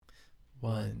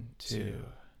1, 2.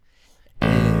 It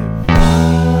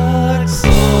rocks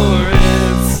or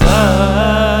it sucks.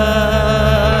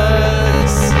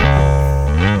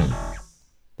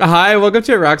 Hi, welcome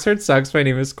to It Rocks or It Sucks. My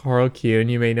name is Carl Kuhn.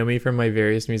 You may know me from my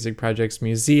various music projects,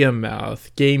 Museum Mouth,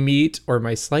 Gay Meat, or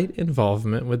my slight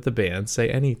involvement with the band Say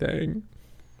Anything.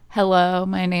 Hello,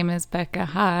 my name is Becca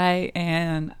High,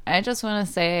 and I just want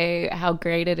to say how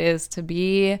great it is to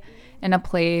be in a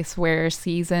place where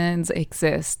seasons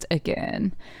exist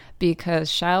again.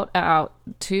 Because shout out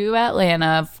to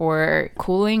Atlanta for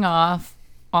cooling off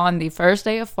on the first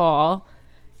day of fall.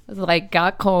 It was like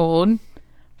got cold.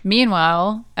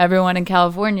 Meanwhile, everyone in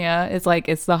California is like,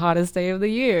 it's the hottest day of the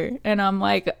year. And I'm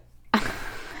like,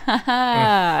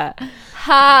 ha.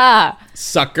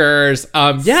 Suckers.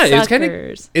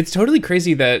 Suckers. It's totally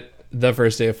crazy that the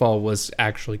first day of fall was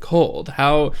actually cold.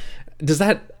 How does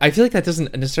that, I feel like that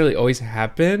doesn't necessarily always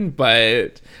happen,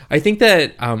 but I think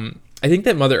that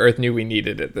Mother Earth knew we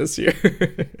needed it this year.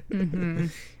 Mm-hmm.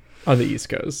 On the East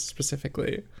Coast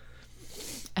specifically.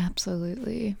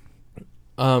 Absolutely.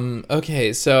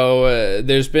 Okay, so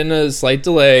there's been a slight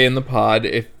delay in the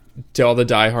pod, to all the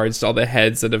diehards, to all the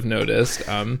heads that have noticed,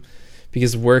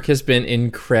 because work has been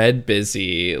incred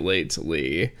busy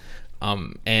lately,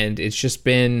 and it's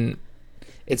been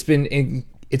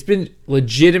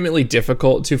legitimately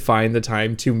difficult to find the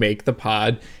time to make the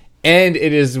pod, and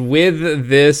it is with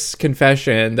this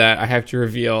confession that I have to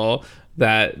reveal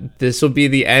that this will be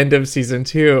the end of season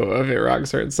 2 of It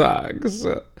Rocks or It Sucks.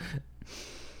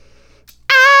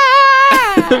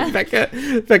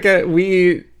 Becca,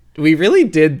 we really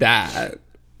did that.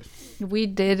 We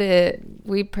did it.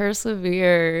 We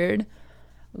persevered.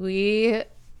 We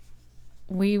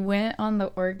went on the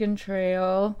Oregon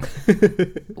Trail.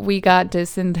 We got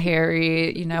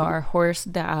dysentery. Our horse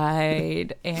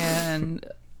died, and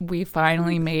we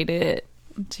finally made it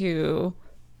to.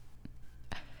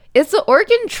 Is the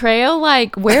Oregon Trail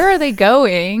like? Where are they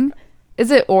going?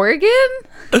 Is it Oregon?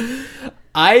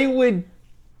 I would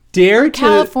dare to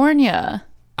California.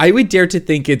 I would dare to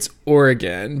think it's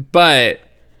Oregon, but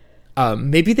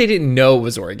maybe they didn't know it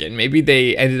was Oregon. Maybe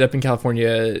they ended up in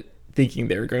California thinking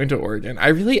they were going to Oregon. I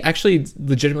really actually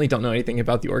legitimately don't know anything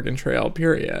about the Oregon Trail,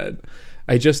 period.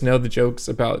 I just know the jokes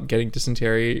about getting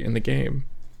dysentery in the game.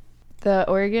 The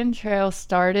Oregon Trail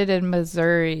started in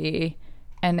Missouri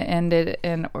and ended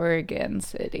in Oregon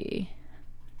City.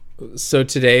 So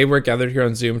today we're gathered here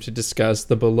on Zoom to discuss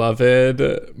the beloved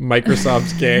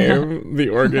Microsoft game, The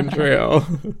Oregon Trail.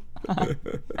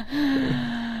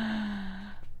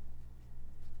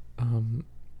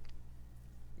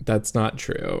 That's not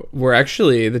true.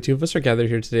 The two of us are gathered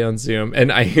here today on Zoom, and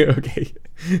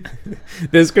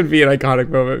this could be an iconic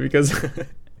moment because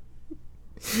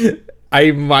I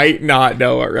might not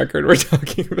know what record we're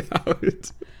talking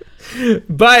about.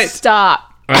 But stop.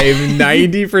 I am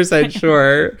 90%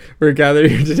 sure we're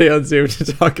gathered here today on Zoom to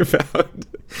talk about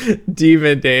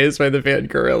Demon Days by the band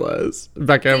Gorillaz.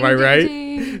 Becca, am I right?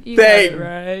 You got it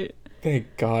right.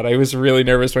 Thank God. I was really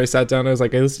nervous when I sat down. I was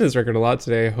like, I listened to this record a lot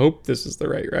today. I hope this is the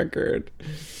right record.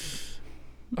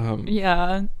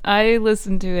 Yeah, I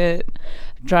listened to it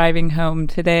driving home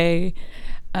today.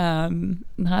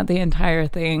 Not the entire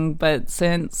thing, but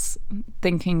since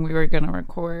thinking we were going to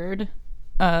record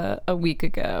a week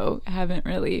ago, haven't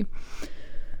really.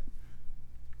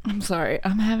 I'm sorry,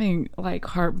 I'm having like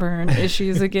heartburn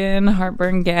issues again.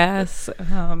 Heartburn gas.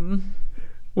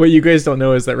 What you guys don't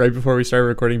know is that right before we started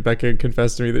recording, Becca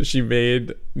confessed to me that she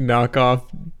made knockoff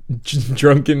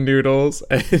drunken noodles,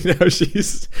 and now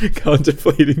she's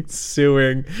contemplating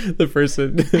suing the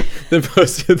person that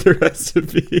posted the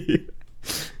recipe.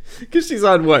 Because she's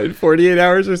on, 48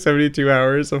 hours or 72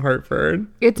 hours of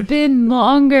heartburn? It's been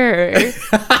longer.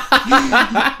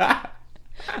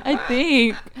 I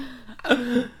think.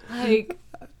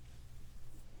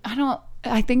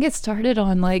 I think it started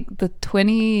on like the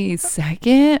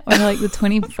 22nd or like the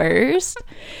 21st.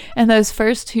 And those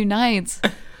first 2 nights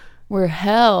were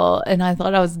hell. And I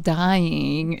thought I was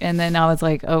dying. And then I was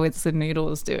like, oh, it's the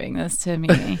noodles doing this to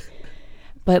me.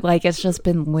 But like, it's just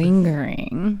been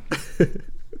lingering.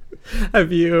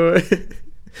 Have you...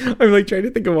 I'm like trying to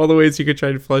think of all the ways you could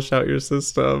try to flush out your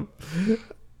system.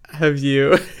 Have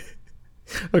you...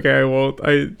 Okay, I won't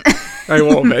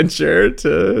venture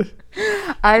to...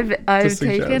 I've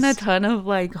taken a ton of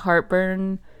like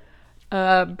heartburn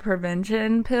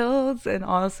prevention pills and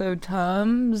also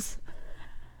Tums.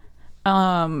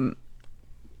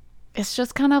 It's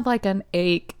just kind of like an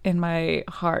ache in my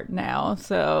heart now,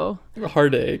 so... A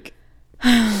heartache.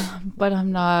 But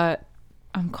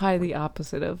I'm quite the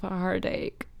opposite of a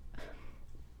heartache.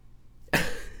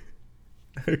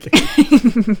 Okay.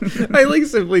 I like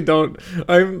simply don't.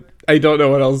 I don't know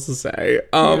what else to say.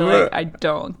 You're like, I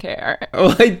don't care.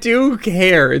 Well, I do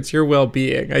care. It's your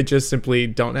well-being. I just simply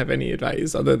don't have any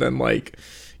advice other than like,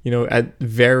 you know, at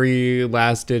very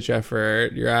last ditch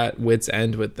effort, you're at wit's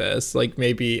end with this. Like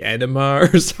maybe enema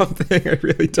or something. I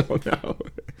really don't know.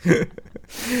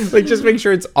 Like just make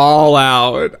sure it's all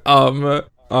out.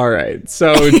 All right.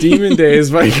 So Demon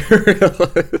Days by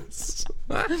Gorillaz.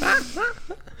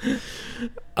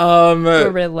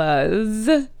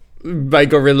 Gorillas. By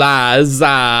Gorillaz.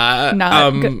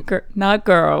 Not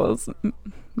girls.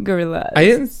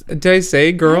 Gorillas. Did I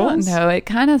say girls? No, it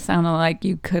kind of sounded like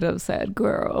you could have said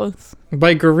girls.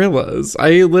 By Gorillaz.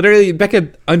 I literally, Becca,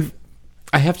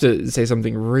 I have to say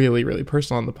something really, really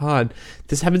personal on the pod.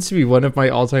 This happens to be one of my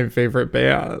all-time favorite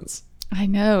bands. I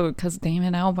know, because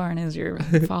Damon Albarn is your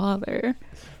father.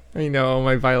 I know,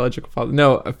 my biological father.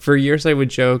 No, for years I would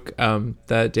joke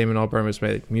that Damon Albarn was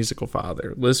my musical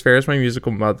father. Liz Phair is my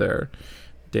musical mother.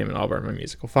 Damon Albarn, my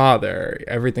musical father.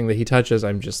 Everything that he touches,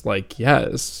 I'm just like,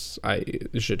 yes,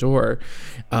 j'adore.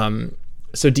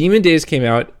 So Demon Days came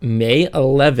out May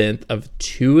 11th of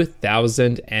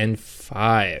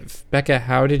 2005. Becca,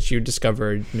 how did you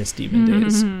discover Miss Demon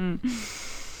Days?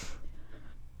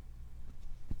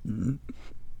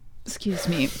 Excuse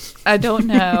me. I don't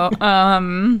know.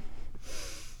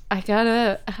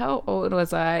 How old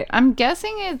was I? I'm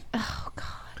guessing oh God.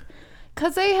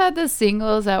 Because they had the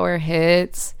singles that were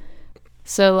hits.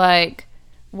 So like,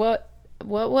 what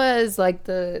was like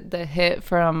the hit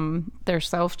from their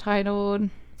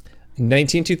self-titled?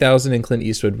 2000 and Clint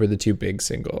Eastwood were the two big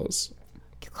singles.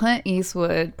 Clint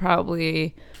Eastwood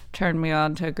probably turned me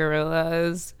on to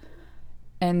Gorillaz.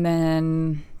 And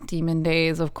then Demon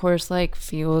Days, of course, like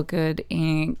Feel Good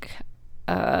Inc.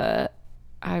 I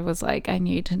was like, I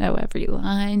need to know every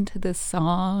line to this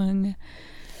song.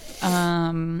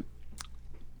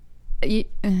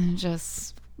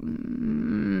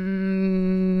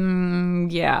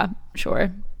 Yeah,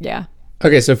 sure. Yeah.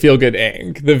 Okay, so Feel Good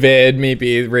Inc. The vid,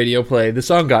 maybe radio play. The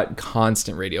song got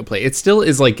constant radio play. It still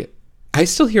is like, I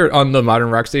still hear it on the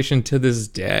modern rock station to this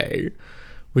day,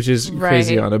 which is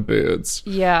crazy on a boots.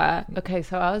 Yeah. Okay,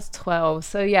 so I was 12.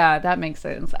 So yeah, that makes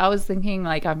sense. I was thinking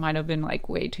like I might have been like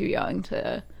way too young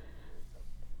to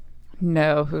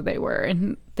know who they were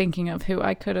and thinking of who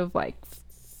I could have like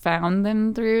found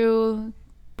them through,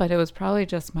 but it was probably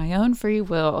just my own free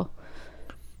will.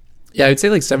 Yeah, I would say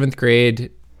like 7th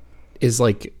grade is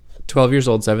like 12 years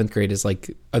old. 7th grade is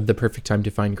like the perfect time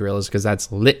to find Gorillaz, because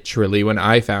that's literally when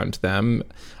I found them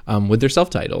with their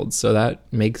self-titled. So that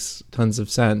makes tons of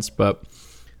sense. But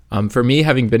for me,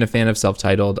 having been a fan of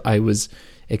self-titled, I was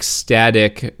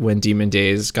ecstatic when Demon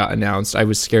Days got announced. I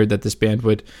was scared that this band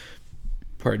would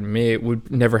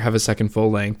never have a second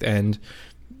full length. And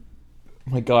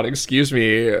oh my God, excuse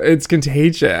me, it's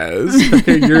contagious.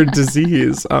 You're a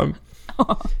disease.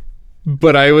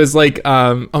 But I was like,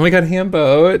 oh my God,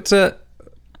 Hamboat.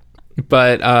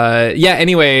 But yeah,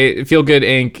 anyway, Feel Good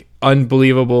Inc.,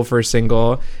 unbelievable first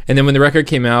single. And then when the record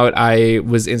came out, I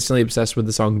was instantly obsessed with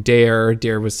the song Dare.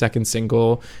 Dare was second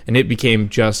single, and it became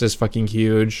just as fucking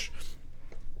huge,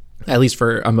 at least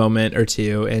for a moment or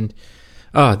two. And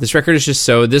this record is just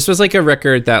so, this was like a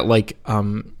record that like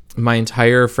my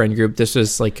entire friend group, this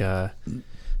is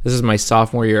my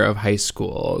sophomore year of high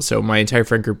school. So my entire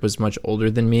friend group was much older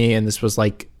than me. And this was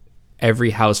like every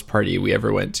house party we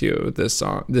ever went to, this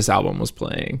album was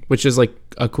playing, which is like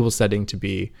a cool setting to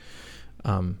be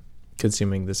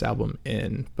consuming this album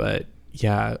in. But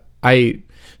yeah,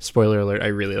 spoiler alert, I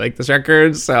really like this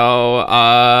record. So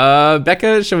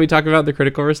Becca, should we talk about the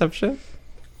critical reception?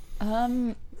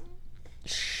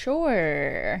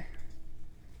 Sure.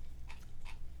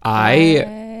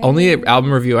 Only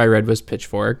album review I read was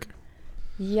Pitchfork.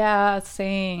 Yeah,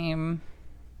 same.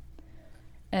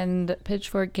 And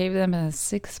Pitchfork gave them a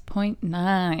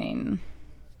 6.9.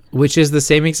 Which is the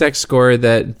same exact score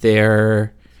that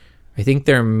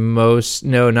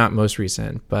not most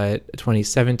recent, but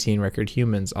 2017 record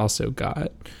Humans also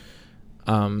got.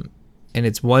 And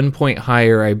it's 1 point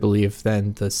higher, I believe,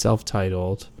 than the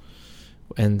self-titled.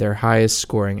 And their highest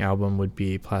scoring album would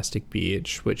be Plastic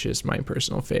Beach, which is my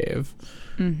personal fave.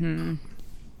 Mm-hmm.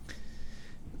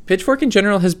 Pitchfork in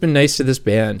general has been nice to this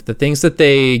band. The things that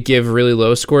they give really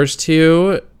low scores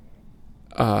to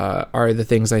are the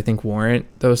things I think warrant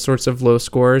those sorts of low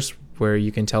scores, where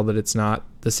you can tell that it's not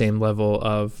the same level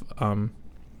of...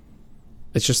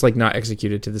 it's just like not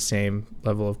executed to the same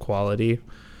level of quality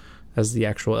as the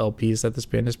actual LPs that this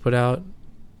band has put out.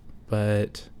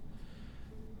 But...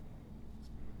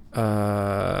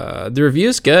 the review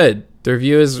is good. The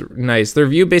review is nice. The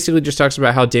review basically just talks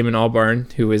about how Damon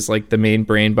Albarn, who is like the main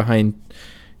brain behind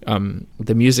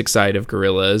the music side of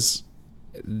Gorillaz,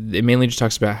 it mainly just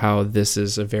talks about how this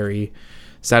is a very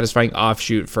satisfying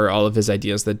offshoot for all of his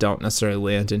ideas that don't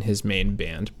necessarily land in his main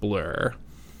band, Blur.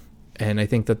 And I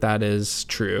think that is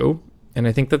true. And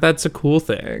I think that that's a cool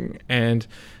thing. And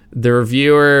the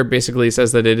reviewer basically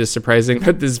says that it is surprising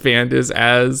that this band is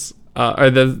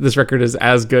this record is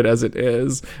as good as it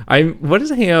is. What does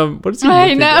he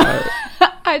I know.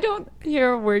 I don't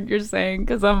hear a word you're saying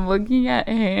because I'm looking at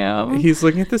him. He's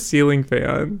looking at the ceiling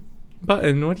fan.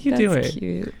 Button, what are you doing? That's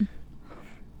cute.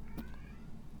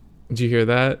 Did you hear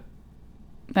that?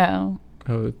 No.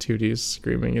 Oh, Tootie's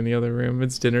screaming in the other room.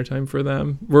 It's dinner time for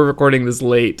them. We're recording this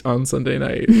late on Sunday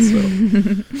night.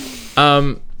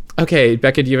 So. Okay,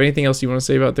 Becca, do you have anything else you want to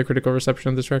say about the critical reception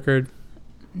of this record?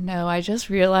 No, I just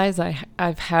realized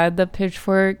I've had the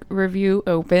Pitchfork review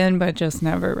open, but just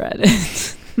never read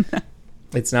it.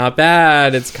 It's not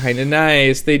bad. It's kind of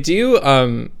nice. They do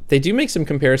make some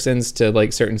comparisons to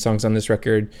like certain songs on this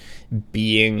record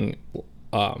being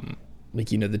like,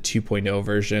 you know, the 2.0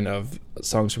 version of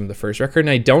songs from the first record. And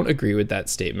I don't agree with that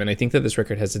statement. I think that this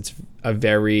record has I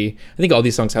think all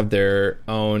these songs have their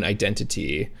own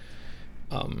identity.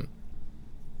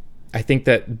 I think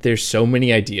that there's so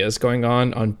many ideas going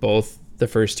on both the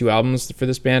first two albums for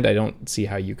this band. I don't see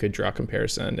how you could draw a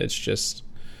comparison. It's just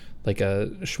like a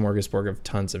smorgasbord of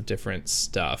tons of different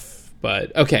stuff.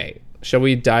 But okay, shall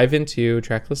we dive into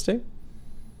track listing?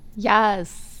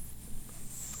 Yes.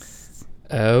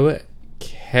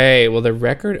 Okay, well, the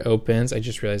record opens. I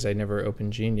just realized I never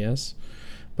opened Genius.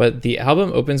 But the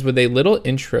album opens with a little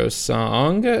intro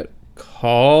song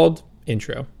called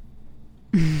Intro.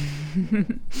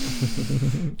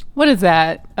 What is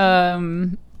that?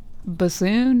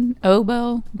 Bassoon?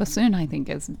 Oboe? Bassoon, I think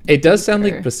is It does sound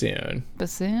like bassoon.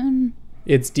 Bassoon?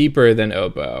 It's deeper than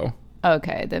oboe.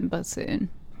 Okay, then bassoon.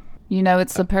 You know,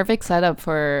 it's the perfect setup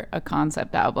for a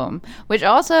concept album, which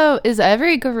also is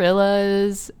every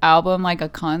Gorillaz album like a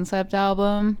concept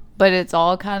album, but it's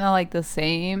all kind of like the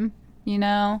same, you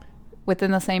know,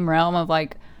 within the same realm of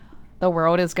like the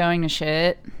world is going to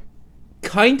shit.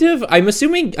 Kind of. I'm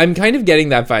kind of getting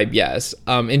that vibe, yes.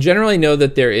 In general, I know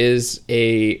that there is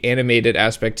a animated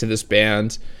aspect to this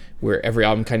band where every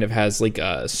album kind of has like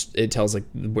it tells like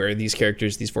where these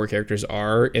four characters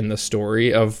are in the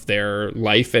story of their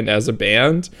life and as a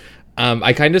band.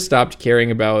 I kind of stopped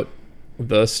caring about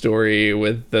the story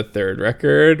with the third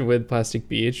record with Plastic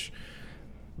Beach,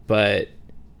 but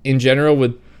in general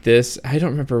with this, I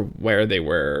don't remember where they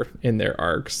were in their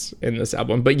arcs in this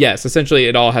album, but yes, essentially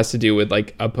it all has to do with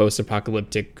like a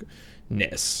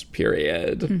post-apocalyptic-ness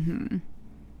period. Mm-hmm.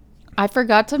 I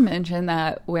forgot to mention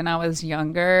that when I was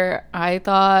younger, I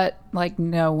thought like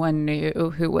no one knew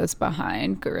who was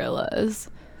behind Gorillaz.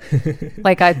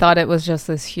 Like I thought it was just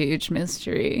this huge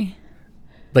mystery.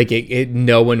 Like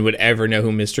no one would ever know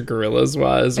who Mr. Gorillaz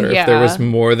was, or if there was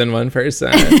more than one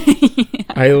person. Yeah.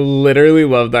 I literally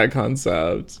love that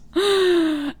concept.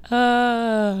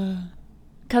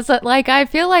 'Cause like I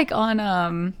feel like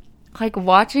on like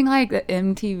watching like the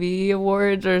MTV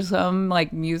Awards or some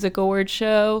like music award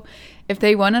show, if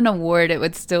they won an award, it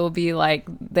would still be like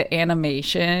the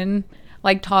animation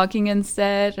like talking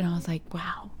instead, and I was like,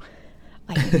 wow,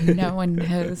 like no one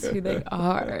knows who they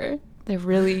are. They're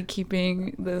really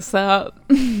keeping this up.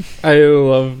 I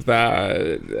love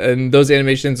that. And those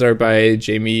animations are by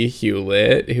Jamie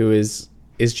Hewlett, who is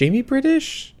Jamie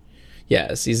British?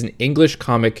 Yes, he's an English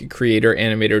comic creator,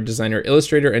 animator, designer,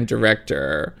 illustrator, and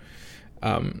director.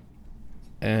 And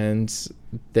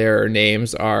their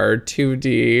names are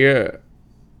 2D,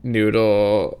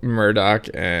 Noodle, Murdoch,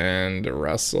 and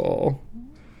Russell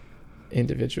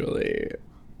individually.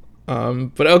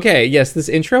 But okay, yes, this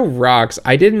intro rocks.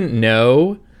 I didn't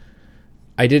know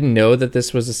that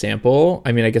this was a sample.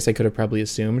 I mean, I guess I could have probably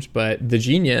assumed, but the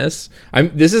Genius.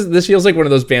 This feels like one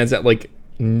of those bands that like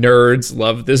nerds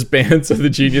love this band, so the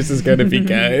Genius is going to be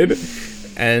good.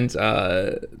 And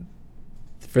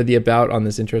for the about on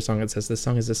this intro song, it says this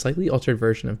song is a slightly altered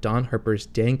version of Don Harper's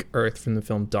Dank Earth from the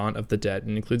film Dawn of the Dead,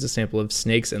 and includes a sample of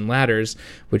Snakes and Ladders,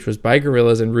 which was by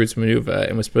Gorillaz and Roots Manuva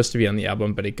and was supposed to be on the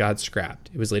album, but it got scrapped.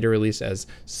 It was later released as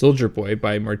Soldier Boy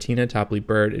by Martina Topley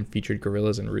Bird and featured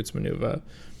Gorillaz and Roots Manuva.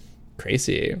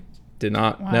 Crazy. Did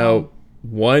not know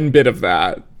one bit of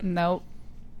that. Nope.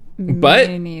 But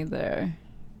me neither.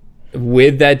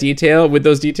 With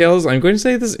those details, I'm going to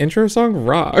say this intro song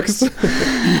rocks.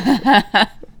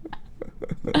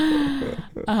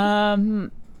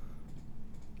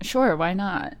 Sure, why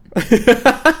not?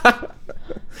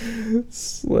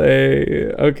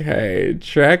 Slay. Okay,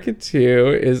 track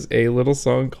 2 is a little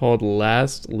song called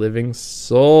Last Living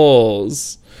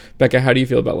Souls. Becca, how do you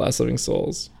feel about Last Living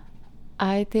Souls?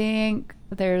 I think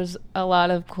there's a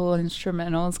lot of cool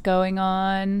instrumentals going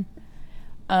on.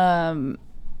 And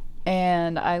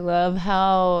I love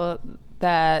how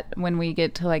that when we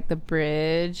get to like the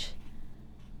bridge,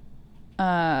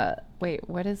 wait,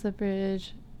 what is the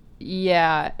bridge?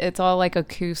 Yeah, it's all like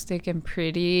acoustic and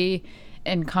pretty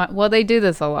and well, they do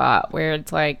this a lot where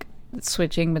it's like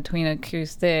switching between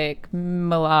acoustic,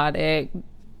 melodic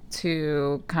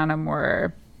to kind of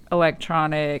more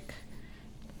electronic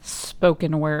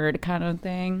spoken word kind of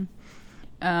thing.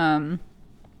 And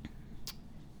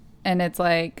it's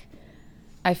like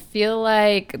I feel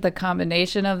like the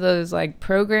combination of those like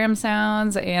program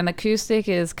sounds and acoustic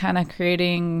is kind of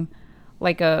creating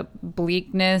like a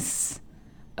bleakness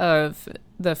of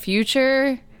the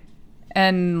future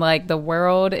and like the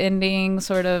world ending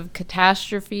sort of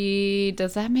catastrophe.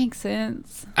 Does that make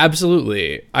sense?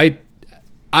 Absolutely. I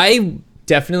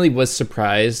definitely was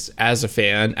surprised as a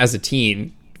fan, as a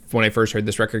teen, when I first heard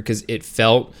this record, because it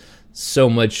felt so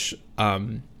much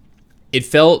it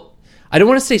felt, I don't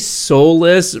want to say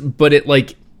soulless, but it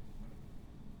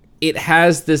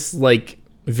has this like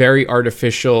very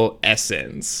artificial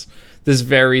essence, this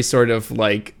very sort of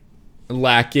like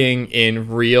lacking in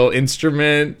real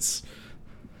instruments,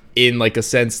 in like a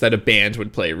sense that a band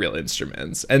would play real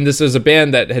instruments. And this is a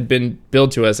band that had been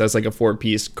billed to us as like a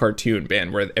 4-piece cartoon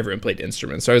band where everyone played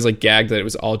instruments. So I was like gagged that it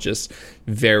was all just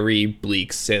very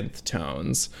bleak synth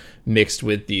tones mixed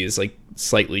with these like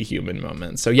slightly human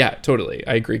moments. So yeah, totally.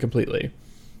 I agree completely.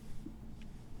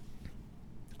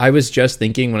 I was just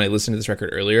thinking when I listened to this record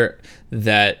earlier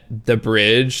that the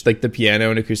bridge, like the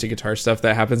piano and acoustic guitar stuff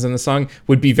that happens in the song,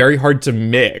 would be very hard to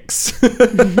mix.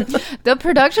 The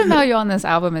production value on this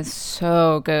album is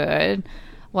so good.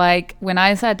 Like, when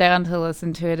I sat down to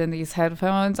listen to it in these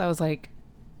headphones, I was like,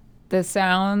 this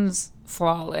sounds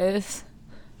flawless.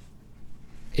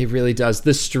 It really does.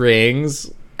 The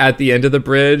strings at the end of the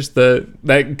bridge,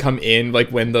 that come in, like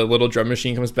when the little drum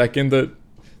machine comes back in,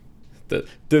 it's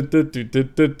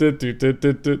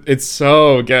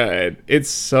so good. It's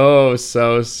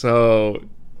so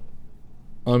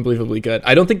unbelievably good.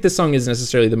 I don't think this song is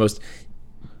necessarily the most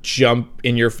jump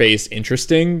in your face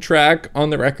interesting track on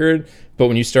the record, but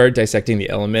when you start dissecting the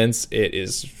elements, it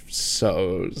is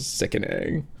so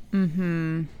sickening.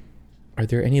 Mm-hmm. Are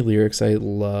there any lyrics I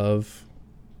love?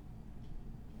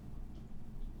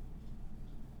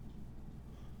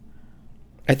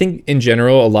 I think in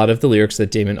general, a lot of the lyrics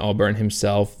that Damon Albarn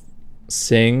himself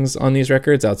sings on these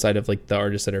records, outside of like the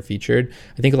artists that are featured,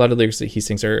 I think a lot of lyrics that he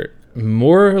sings are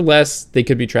more or less, they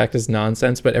could be tracked as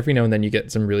nonsense, but every now and then you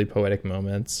get some really poetic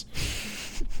moments.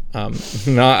 I'm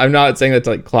not saying that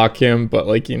to like clock him, but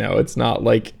like, you know, it's not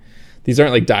like, these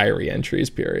aren't like diary entries,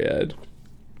 period.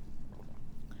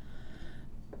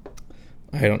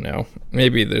 I don't know.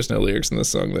 Maybe there's no lyrics in this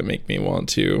song that make me want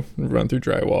to run through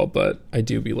drywall, but I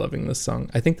do be loving this song.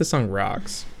 I think the song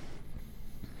rocks.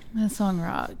 This song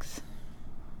rocks.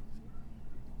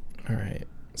 All right.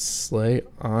 Slay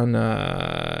on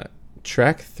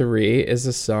track 3 is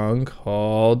a song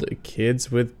called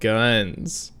Kids with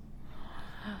Guns.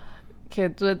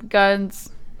 Kids with Guns.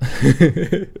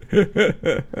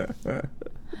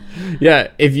 Yeah,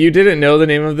 if you didn't know the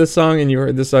name of this song and you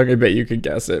heard the song, I bet you could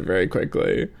guess it very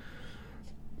quickly.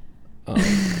 But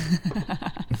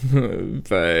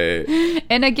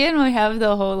and again, we have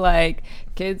the whole like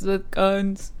kids with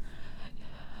guns.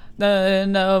 They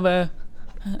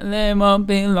won't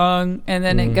be long, and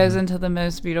then it goes into the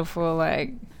most beautiful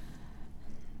like.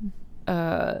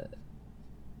 I'm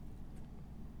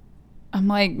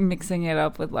like mixing it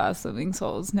up with Last Living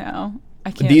Souls now. I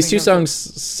can't. These two songs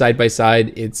side by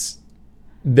side,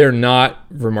 they're not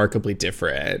remarkably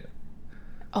different.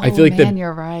 Oh, I feel like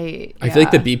you're right. I feel like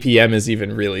the BPM is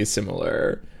even really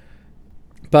similar,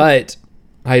 but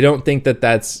I don't think that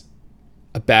that's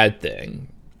a bad thing.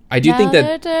 I do think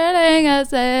that turning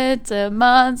us into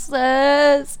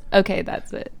monsters. Okay,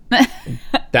 that's it.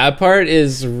 that part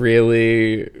is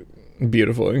really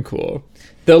beautiful and cool.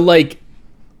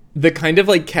 The kind of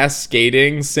like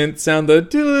cascading synth sound,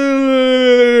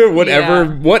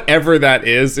 whatever that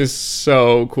is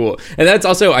so cool. And that's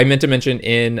also, I meant to mention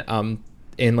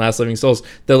in Last Living Souls,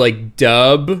 the like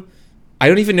dub. I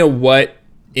don't even know what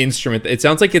instrument. It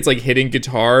sounds like it's like hitting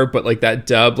guitar, but like that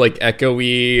dub, like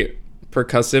echoey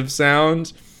percussive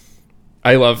sound.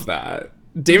 I love that.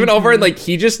 David Albarn, like,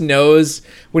 he just knows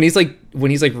when he's like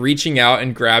reaching out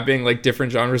and grabbing like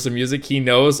different genres of music, he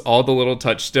knows all the little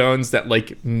touchstones that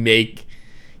like make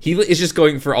he is just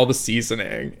going for all the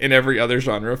seasoning in every other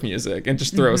genre of music and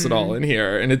just throws it all in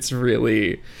here. And it's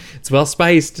well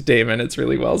spiced, Damon. It's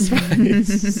really well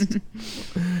spiced.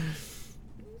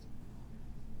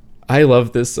 I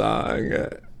love this song.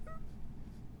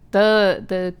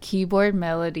 The keyboard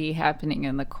melody happening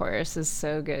in the chorus is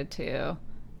so good too.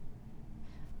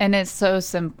 And it's so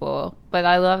simple, but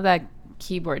I love that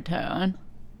keyboard tone.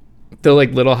 The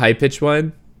like little high pitch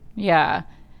one. Yeah.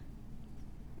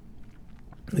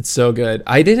 It's so good.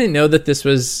 I didn't know that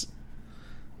this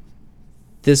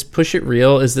Push It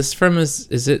Real. Is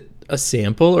it a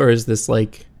sample, or is this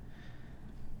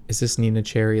Nina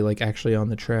Cherry like actually on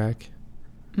the track?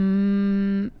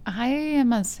 I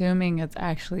am assuming it's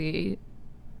actually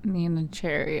Nina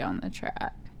Cherry on the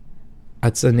track.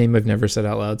 That's a name I've never said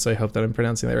out loud, so I hope that I'm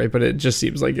pronouncing that right, but it just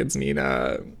seems like it's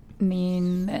Nina.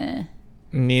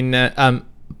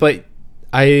 But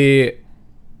I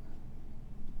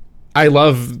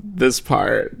love this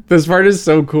part. This part is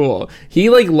so cool. He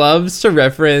like loves to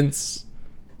reference.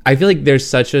 I feel like there's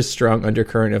such a strong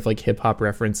undercurrent of like hip hop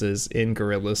references in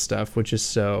Gorillaz stuff, which is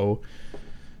so.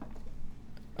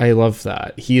 I love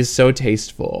that. He is so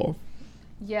tasteful.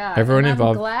 Yeah, everyone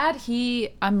involved.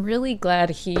 I'm really glad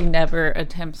he never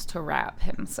attempts to rap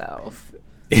himself.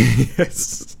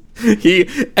 Yes.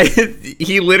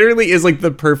 He literally is like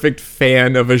the perfect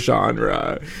fan of a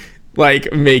genre,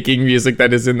 like making music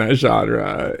that is in that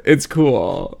genre. It's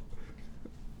cool.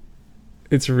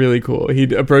 It's really cool.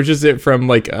 He approaches it from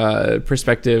like a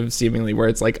perspective seemingly where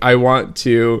it's like, I want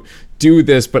to do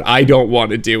this, but I don't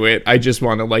want to do it. I just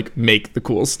want to like make the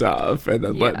cool stuff and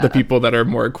then let the people that are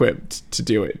more equipped to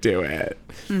do it.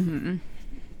 Mm-hmm.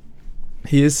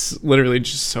 He is literally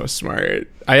just so smart.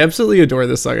 I absolutely adore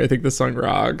this song. I think this song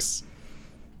rocks.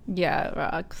 Yeah, it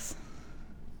rocks.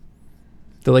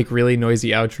 The like really noisy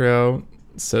outro,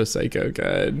 so psycho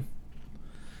good.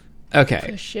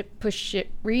 Okay. Push it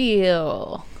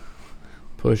real.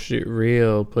 Push it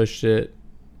real, push it.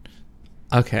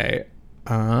 Okay.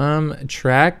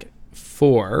 Track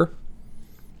 4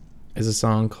 is a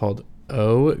song called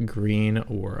Oh Green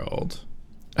World.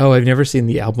 Oh, I've never seen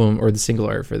the album or the single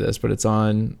art for this, but it's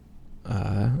on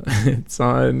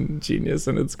Genius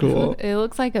and it's cool. It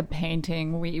looks like a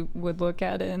painting we would look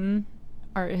at in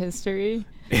art history.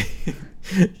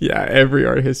 Yeah, every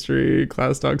art history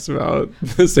class talks about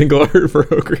the single art for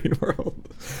Oh Green World.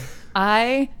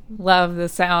 I love the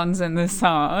sounds in this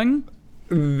song.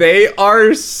 They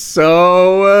are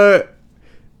so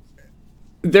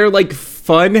they're like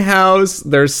funhouse,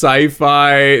 they're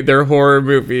sci-fi, they're horror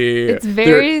movie. It's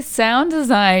very sound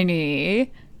designy.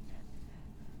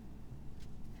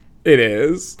 It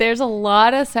is. There's a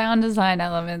lot of sound design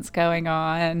elements going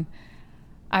on.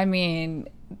 I mean,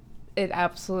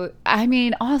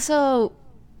 also,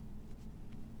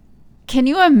 can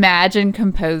you imagine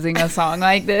composing a song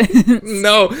like this?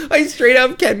 No, I straight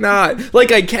up cannot.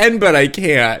 Like, I can, but I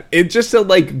can't. It just to,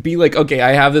 like, be like, okay,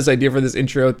 I have this idea for this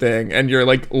intro thing, and you're,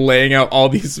 like, laying out all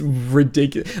these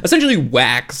ridiculous, essentially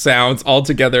whack sounds all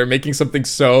together, making something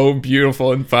so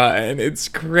beautiful and fun. It's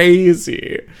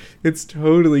crazy. It's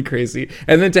totally crazy.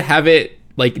 And then to have it,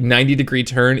 like, 90-degree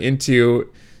turn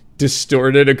into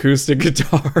distorted acoustic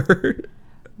guitar.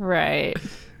 Right.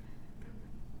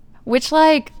 Which,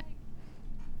 like,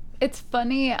 it's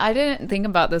funny. I didn't think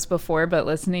about this before, but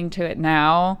listening to it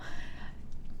now,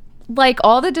 like,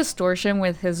 all the distortion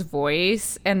with his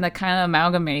voice and the kind of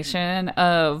amalgamation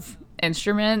of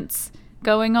instruments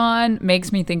going on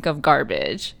makes me think of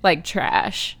garbage, like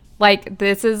trash. Like,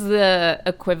 this is the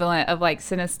equivalent of, like,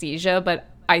 synesthesia, but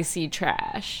I see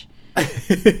trash.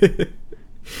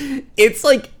 It's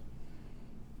like,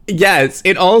 yes,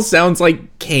 it all sounds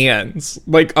like cans,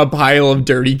 like a pile of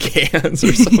dirty cans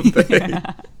or something.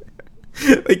 Yeah.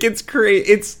 Like, it's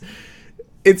crazy.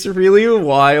 It's really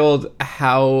wild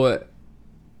how,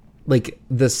 like,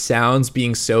 the sounds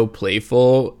being so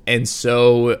playful and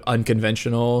so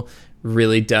unconventional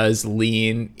really does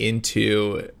lean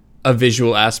into a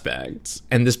visual aspect.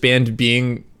 And this band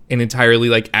being an entirely,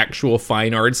 like, actual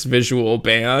fine arts visual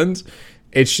band,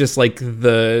 it's just like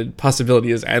the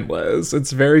possibility is endless.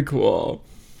 It's very cool.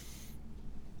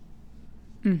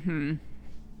 Mm-hmm.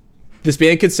 This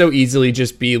band could so easily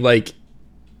just be like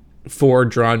 4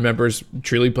 drawn members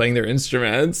truly playing their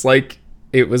instruments. Like,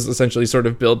 it was essentially sort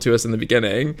of billed to us in the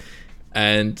beginning,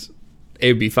 and it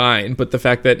would be fine. But the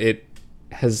fact that it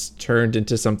has turned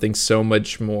into something so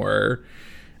much more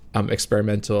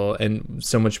experimental and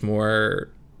so much more,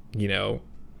 you know,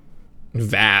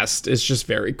 vast is just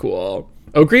very cool.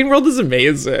 Oh, Green World is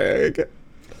amazing.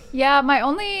 Yeah, my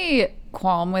only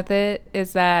qualm with it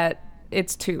is that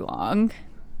it's too long.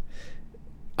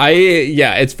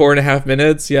 It's 4.5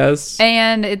 minutes. Yes.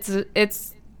 And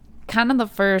it's kind of the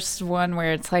first one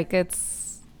where it's like,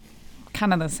 it's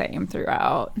kind of the same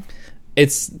throughout.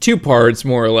 It's 2 parts,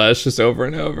 more or less, just over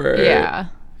and over. Yeah.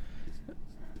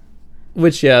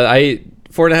 Which,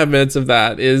 4.5 minutes of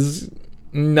that is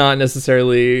not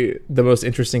necessarily the most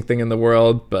interesting thing in the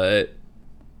world, but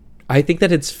I think that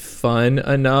it's fun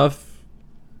enough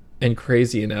and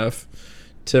crazy enough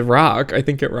to rock. I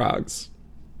think it rocks.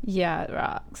 Yeah, it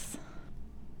rocks.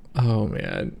 Oh,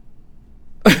 man.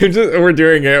 We're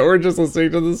doing it. We're just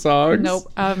listening to the songs.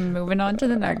 Nope. I'm moving on to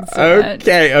the next one.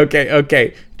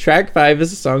 Okay. Track 5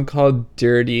 is a song called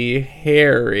Dirty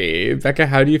Harry. Becca,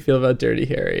 how do you feel about Dirty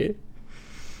Harry?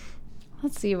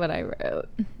 Let's see what I wrote.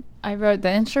 I wrote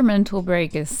the instrumental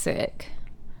break is sick.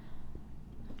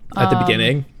 At the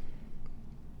beginning?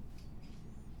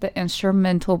 The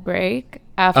instrumental break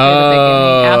after the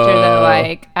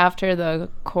beginning, after the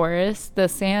chorus, the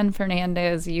San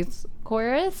Fernandez youth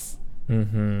chorus.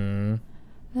 Mm-hmm.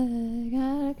 I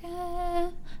got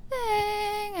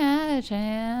a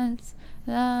chance,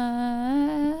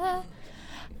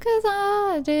 'cause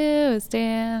all I do is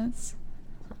dance.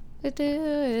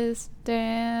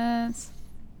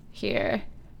 Here.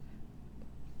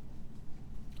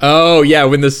 Oh yeah,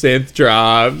 when the synth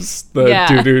drops, the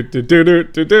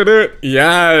do.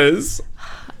 Yes.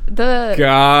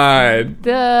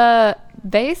 The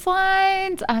bass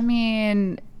lines, I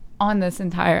mean, on this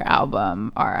entire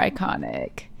album are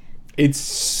iconic. It's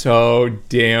so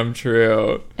damn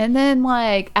true. And then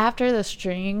like after the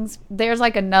strings, there's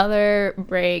like another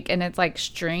break and it's like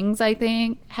strings, I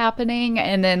think, happening,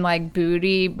 and then like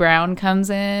Booty Brown comes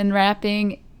in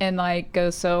rapping and like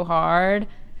goes so hard.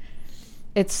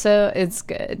 It's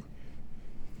good.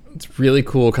 It's really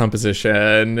cool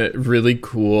composition, really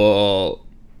cool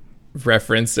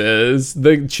references.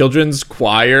 The children's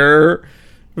choir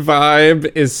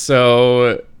vibe is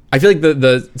so... I feel like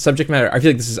the subject matter... I feel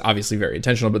like this is obviously very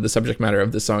intentional, but the subject matter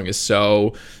of the song is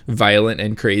so violent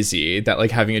and crazy that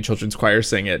like having a children's choir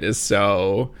sing it is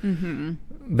so... Mm-hmm.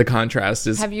 The contrast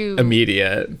is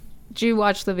immediate. Did you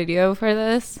watch the video for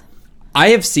this?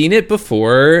 I have seen it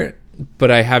before,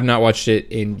 but I have not watched it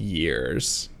in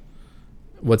years.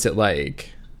 What's it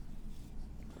like?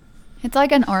 It's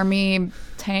like an army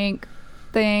tank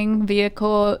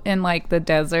vehicle in like the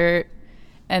desert,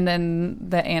 and then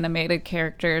the animated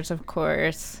characters, of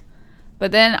course.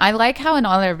 But then I like how in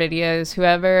all their videos,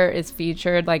 whoever is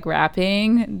featured like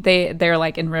rapping, they're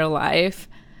like in real life.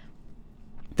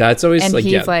 That's always and like,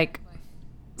 he's like,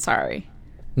 sorry.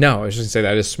 No, I was just gonna say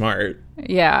that is smart.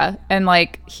 Yeah, and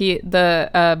like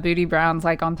the Booty Brown's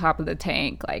like on top of the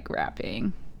tank, like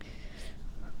rapping.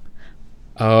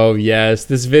 Oh yes,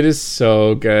 this vid is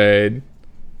so good.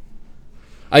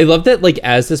 I love that like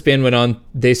as this band went on,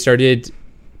 they started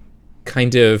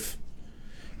kind of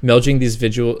melding these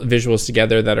visuals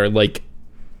together that are like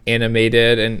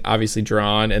animated and obviously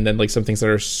drawn, and then like some things that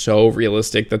are so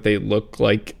realistic that they look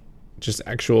like just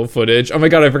actual footage. Oh my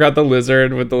god, I forgot the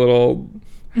lizard with the little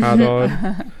hat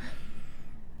on.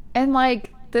 And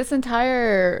like this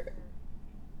entire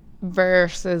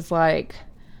verse is like,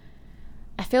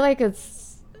 I feel like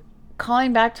it's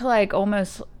calling back to like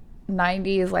almost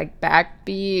 90s like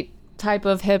backbeat type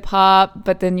of hip hop,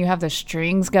 but then you have the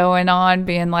strings going on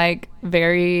being like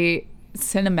very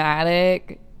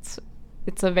cinematic.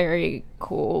 It's a very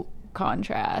cool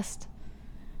contrast.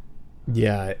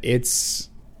 Yeah, it's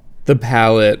the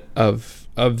palette of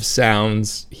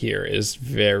sounds here is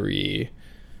very...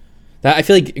 That I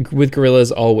feel like with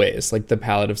Gorillaz always, like the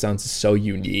palette of sounds is so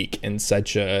unique and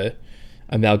such a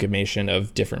amalgamation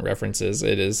of different references.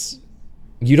 It is...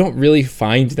 You don't really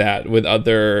find that with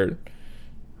other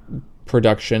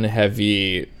production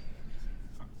heavy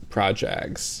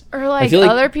projects. Or like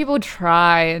other people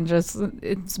try and just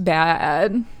it's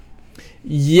bad.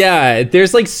 Yeah,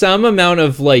 there's like some amount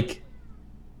of like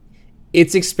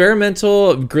it's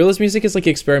experimental. Gorillaz music is like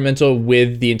experimental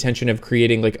with the intention of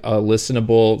creating like a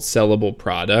listenable, sellable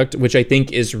product, which I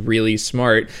think is really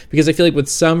smart, because I feel like with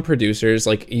some producers,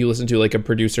 like you listen to like a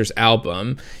producer's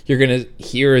album, you're going to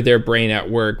hear their brain at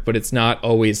work, but it's not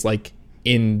always like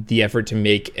in the effort to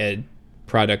make a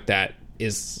product that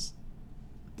is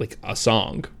like a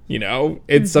song, you know?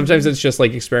 It's sometimes it's just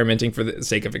like experimenting for the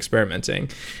sake of experimenting.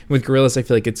 With Gorillaz, I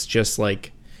feel like it's just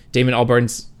like Damon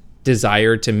Albarn's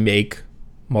desire to make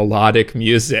melodic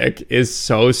music is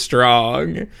so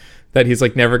strong that he's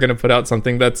like never going to put out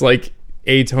something that's like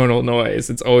atonal noise.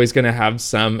 It's always going to have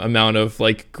some amount of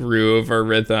like groove or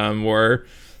rhythm or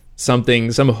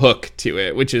something, some hook to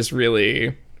it, which is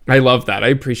really, I love that. I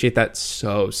appreciate that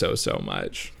so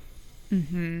much.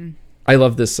 I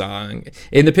love this song.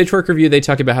 In the Pitchfork review, they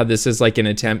talk about how this is like an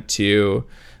attempt to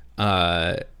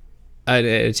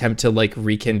like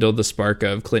rekindle the spark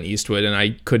of Clint Eastwood, and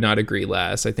I could not agree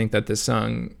less. I think that this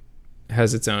song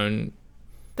has its own.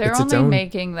 They're only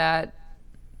making that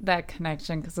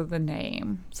connection because of the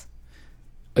names.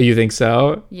 Oh, you think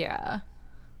so? Yeah.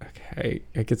 Okay,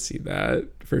 I could see that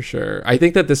for sure. I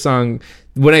think that this song,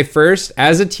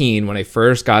 as a teen, when I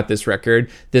first got this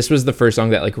record, this was the first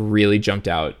song that like really jumped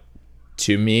out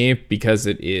to me because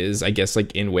it is, I guess,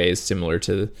 like in ways similar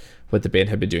to what the band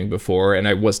had been doing before, and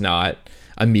I was not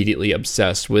immediately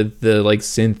obsessed with the like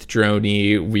synth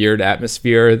droney weird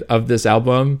atmosphere of this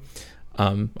album.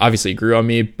 Obviously it grew on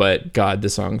me, but God,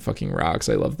 this song fucking rocks.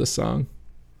 I love this song.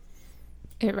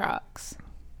 It rocks.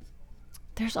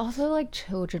 There's also like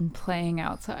children playing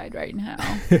outside right now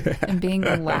and being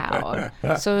loud.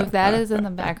 So if that is in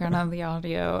the background of the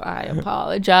audio, I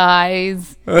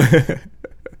apologize.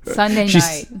 Sunday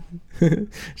night.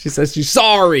 She says she's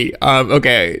sorry.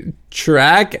 Okay.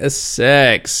 Track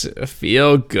 6,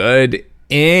 Feel Good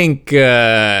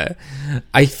Inc.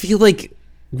 I feel like,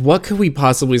 what could we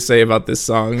possibly say about this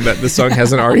song that the song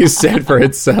hasn't already said for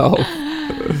itself?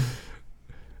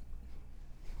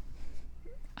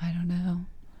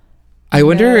 I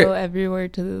wonder. Know every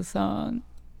word to the song.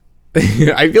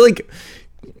 I feel like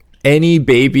any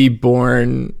baby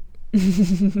born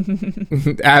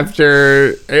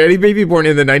after any baby born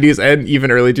in the 90s and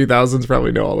even early 2000s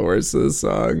probably know all the words to this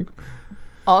song.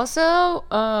 Also,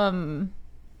 I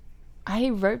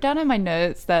wrote down in my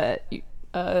notes that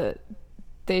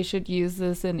they should use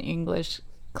this in English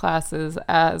classes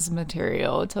as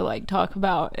material to like talk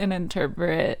about and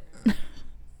interpret.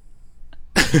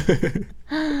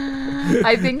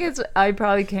 I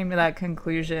probably came to that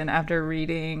conclusion after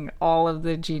reading all of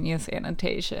the Genius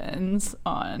annotations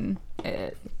on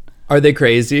it. Are they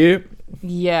crazy?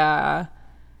 Yeah.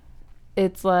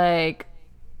 It's like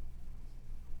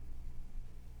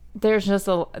there's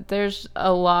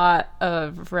a lot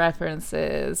of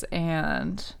references,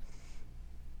 and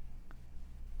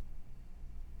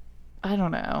I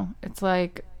don't know. It's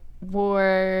like war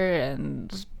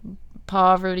and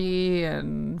poverty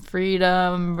and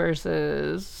freedom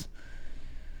versus,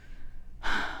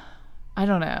 I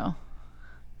don't know.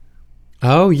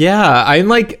 Oh yeah, I'm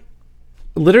like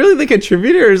literally the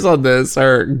contributors on this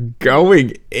are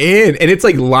going in, and it's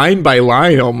like line by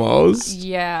line almost.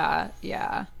 Yeah.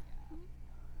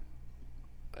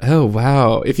 Oh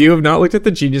wow. If you have not looked at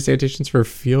the Genius annotations for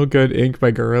Feel Good Inc.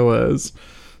 by Gorillaz,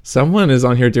 someone is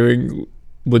on here doing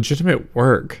legitimate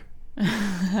work.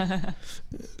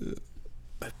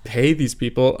 Pay these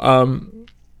people.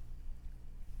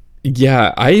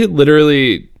 Yeah, I'm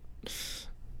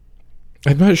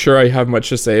not sure I have much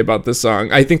to say about this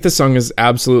song. I think the song is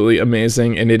absolutely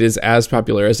amazing, and it is as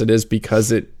popular as it is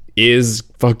because it is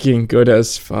fucking good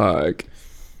as fuck.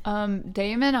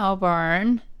 Damon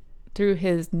Albarn, through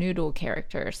his Noodle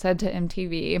character, said to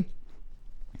MTV,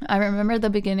 "I remember the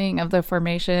beginning of the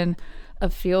formation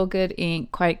of Feel Good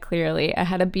Inc. quite clearly. I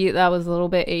had a beat that was a little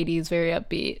bit 80s, very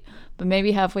upbeat. But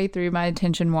maybe halfway through, my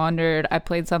attention wandered. I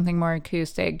played something more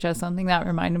acoustic, just something that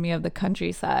reminded me of the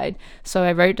countryside. So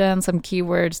I wrote down some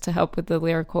keywords to help with the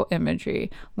lyrical imagery.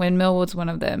 Windmill was one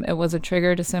of them. It was a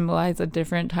trigger to symbolize a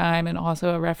different time and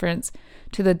also a reference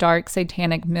to the dark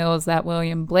satanic mills that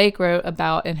William Blake wrote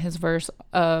about in his verse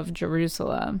of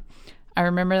Jerusalem. I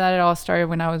remember that it all started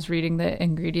when I was reading the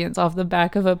ingredients off the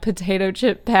back of a potato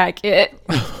chip packet."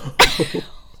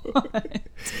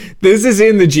 This is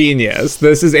in the Genius.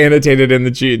 This is annotated in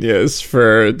the Genius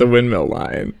for the windmill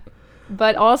line.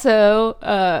 But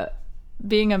also,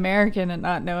 being American and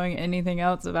not knowing anything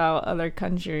else about other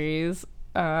countries,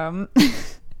 the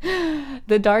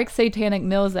dark satanic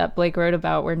mills that Blake wrote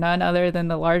about were none other than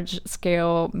the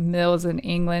large-scale mills in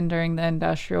England during the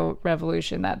Industrial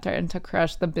Revolution that threatened to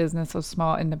crush the business of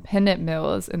small independent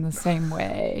mills in the same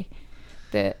way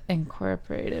that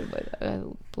Incorporated would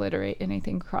obliterate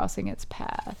anything crossing its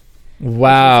path.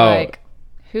 Wow. Like,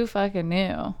 who fucking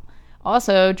knew?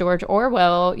 Also, George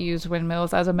Orwell used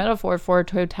windmills as a metaphor for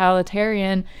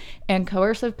totalitarian and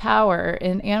coercive power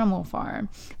in Animal Farm.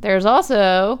 There's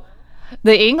also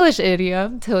the English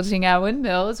idiom tilting at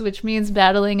windmills, which means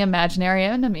battling imaginary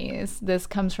enemies. This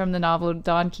comes from the novel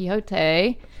Don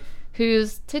Quixote,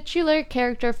 whose titular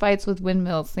character fights with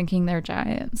windmills thinking they're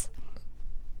giants.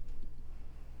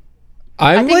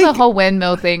 I think the whole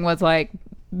windmill thing was like,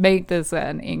 make this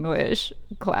an English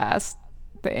class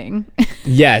thing.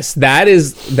 Yes, that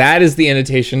is the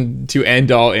annotation to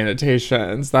end all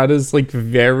annotations. That is like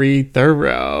very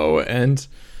thorough, and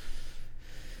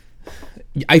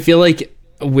I feel like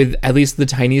with at least the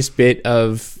tiniest bit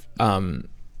of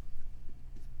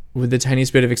with the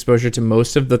tiniest bit of exposure to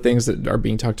most of the things that are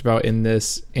being talked about in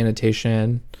this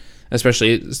annotation,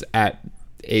 especially at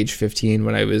age 15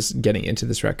 when I was getting into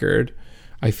this record,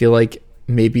 I feel like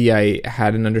maybe I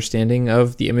had an understanding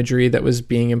of the imagery that was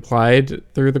being implied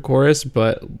through the chorus,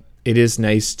 but it is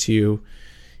nice to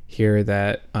hear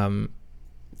that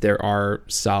there are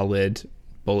solid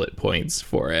bullet points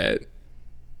for it,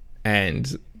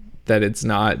 and that it's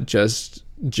not just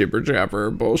jibber jabber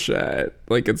bullshit.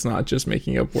 Like, it's not just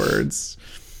making up words,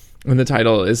 and the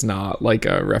title is not like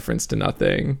a reference to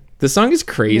nothing. The song is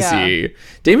crazy. Yeah.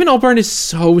 Damon Albarn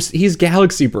is he's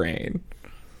Galaxy Brain.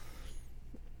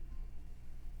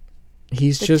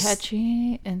 He's the just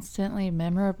catchy, instantly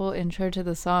memorable intro to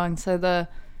the song. So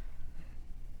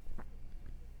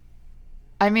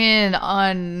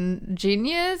on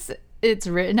Genius, it's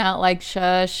written out like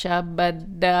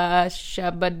shabada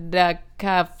shabada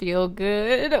feel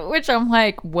good, which I'm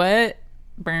like, what?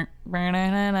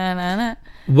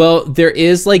 Well, there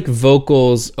is like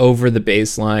vocals over the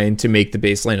bass line to make the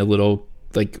bass line a little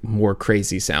like more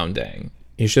crazy sounding.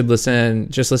 You should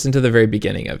just listen to the very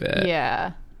beginning of it.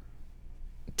 Yeah.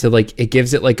 To like, it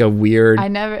gives it like a weird.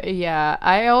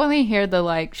 I only hear the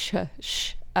like sh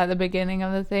at the beginning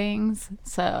of the things.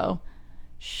 So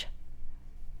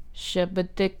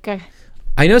shabadika.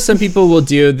 I know some people will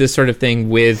do this sort of thing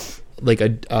with like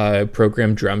a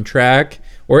programmed drum track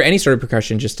or any sort of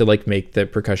percussion, just to like make the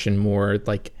percussion more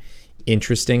like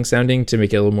interesting sounding, to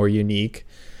make it a little more unique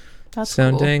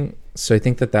sounding. Cool. So I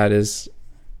think that is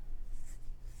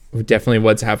definitely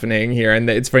what's happening here, and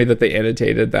it's funny that they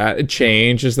annotated that.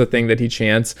 Change is the thing that he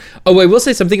chants. Oh, I will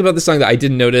say something about the song that I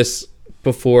didn't notice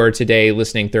before today,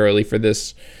 listening thoroughly for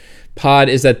this pod,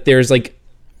 is that there's like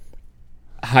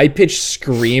high-pitched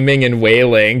screaming and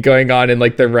wailing going on in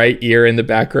like the right ear in the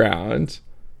background.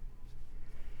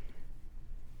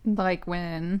 Like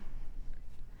when?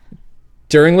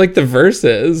 During like the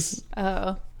verses.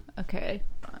 Oh, okay.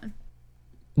 Fine.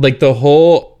 Like the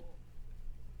whole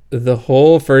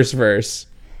first verse.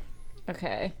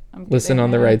 Okay. Listen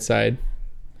on the right side.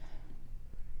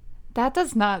 That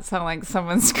does not sound like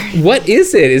someone screaming. What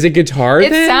is it? Is it guitar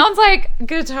then? It sounds like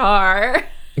guitar.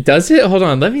 Does it? Hold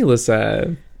on, let me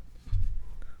listen.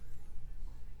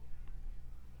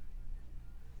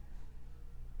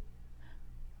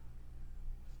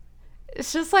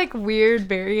 It's just like weird,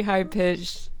 very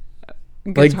high-pitched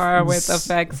guitar like, with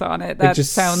effects on it. That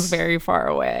just sounds very far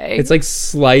away. It's like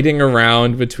sliding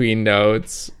around between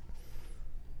notes.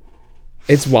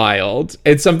 It's wild.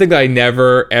 It's something that I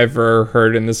never, ever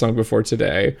heard in the song before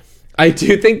today. I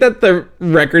do think that the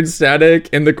record static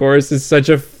in the chorus is such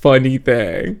a funny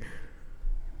thing.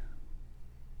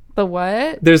 The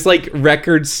what? There's like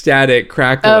record static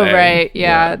crackling. Oh, right.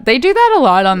 Yeah. They do that a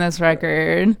lot on this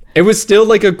record. It was still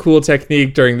like a cool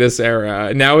technique during this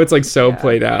era. Now it's like so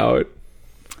played out.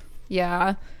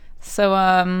 Yeah.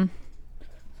 So,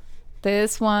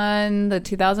 this won the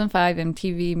 2005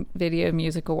 MTV Video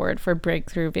Music Award for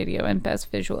Breakthrough Video and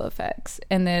Best Visual Effects,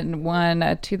 and then won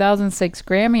a 2006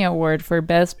 Grammy Award for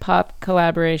Best Pop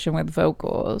Collaboration with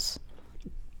Vocals.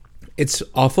 It's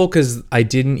awful because I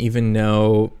didn't even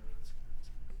know.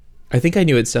 I think I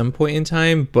knew at some point in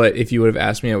time, but if you would have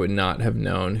asked me, I would not have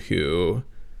known who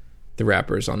the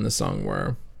rappers on the song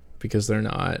were, because they're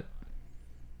not.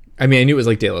 I mean, I knew it was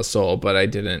like De La Soul, but I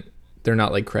didn't. They're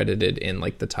not like credited in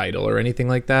like the title or anything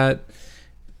like that.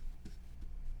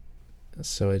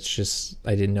 So it's just,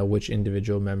 I didn't know which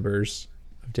individual members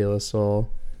of De La Soul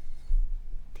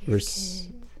were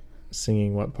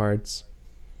singing what parts.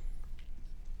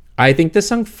 I think this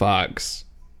song fucks.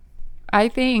 I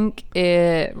think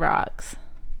it rocks.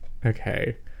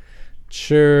 Okay.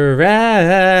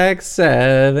 Track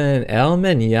 7, El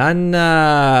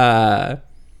Mañana.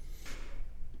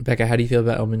 Becca, how do you feel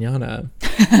about El Mañana?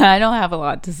 I don't have a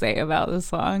lot to say about this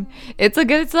song. It's a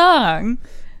good song.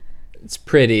 It's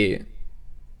pretty.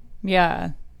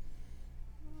 Yeah.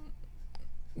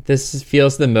 This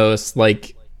feels the most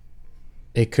like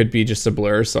it could be just a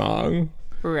Blur song.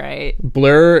 Right.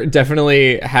 Blur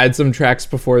definitely had some tracks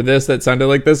before this that sounded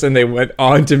like this, and they went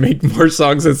on to make more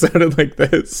songs that sounded like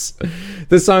this.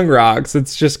 This song rocks.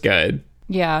 It's just good.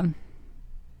 Yeah.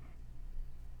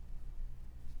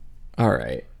 All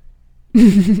right.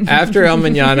 After El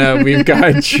Mañana, we've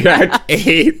got track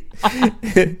 8.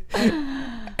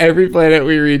 Every Planet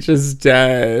We Reach is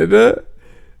Dead.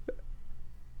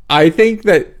 I think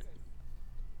that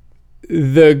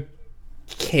the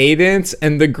cadence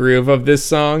and the groove of this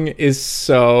song is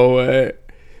so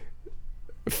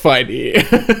funny.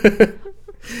 The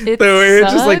way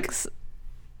it just like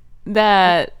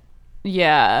that,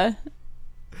 yeah.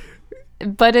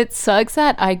 But it sucks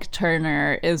that Ike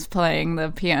Turner is playing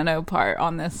the piano part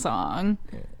on this song.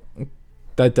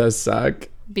 That does suck.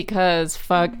 Because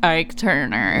fuck Ike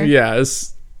Turner.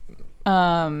 Yes.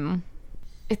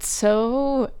 It's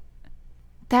so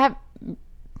that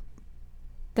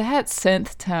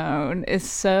synth tone is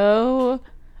so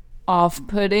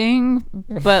off-putting,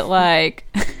 but like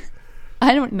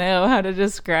I don't know how to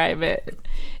describe it.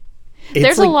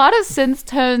 There's like, a lot of synth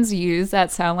tones used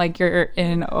that sound like you're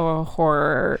in a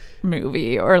horror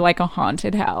movie or like a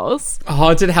haunted house.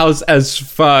 Haunted house as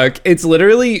fuck. It's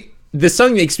literally, this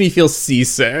song makes me feel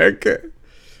seasick.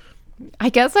 I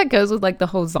guess that goes with like the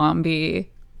whole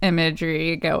zombie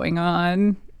imagery going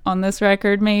on this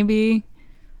record, maybe.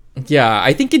 Yeah,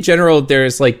 I think in general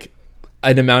there's like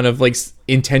an amount of like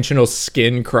intentional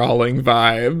skin crawling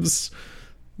vibes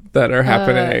that are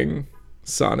happening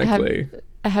sonically.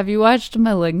 Have you watched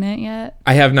Malignant yet?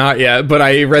 I have not yet, but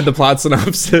I read the plot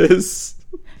synopsis.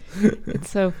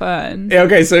 It's so fun.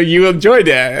 Okay, so you enjoyed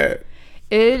it.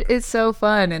 It is so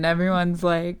fun, and everyone's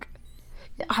like,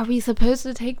 are we supposed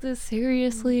to take this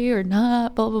seriously or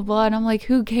not? Blah, blah, blah. And I'm like,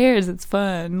 who cares? It's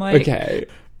fun. Like, okay.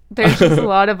 There's just a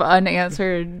lot of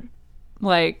unanswered,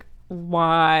 like,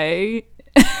 why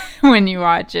when you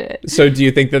watch it. So do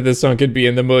you think that this song could be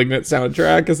in the Malignant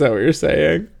soundtrack? Is that what you're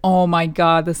saying? Oh my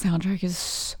god, the soundtrack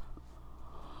is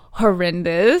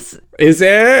horrendous. Is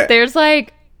it? There's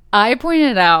like, I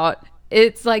pointed out,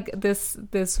 it's like this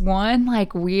one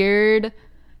like weird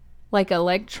like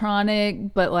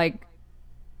electronic but like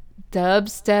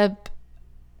dubstep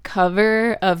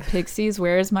cover of Pixies'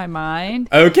 Where's My Mind.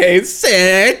 Okay,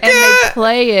 sick. And they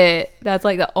play it. That's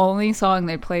like the only song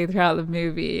they play throughout the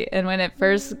movie. And when it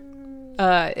first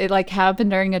it like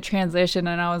happened during a transition,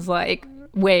 and I was like,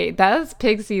 wait, that's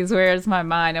Pixies' Where's My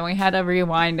Mind? And we had to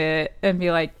rewind it and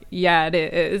be like, yeah, it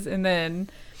is. And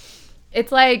then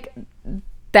it's like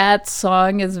that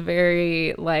song is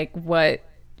very like what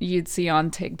you'd see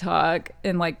on TikTok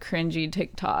and like cringy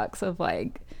TikToks of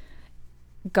like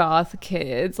goth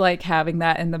kids like having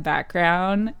that in the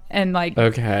background and like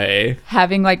okay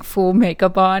having like full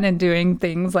makeup on and doing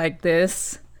things like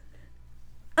this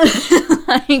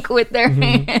like with their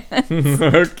hands.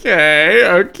 okay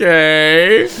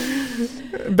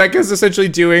Becca's essentially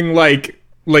doing like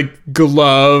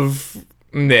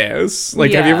glove-ness.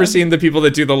 Like, have you ever seen the people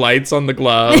that do the lights on the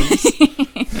gloves?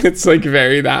 It's like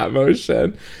very that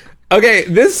motion. Okay,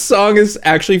 this song is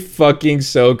actually fucking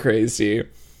so crazy.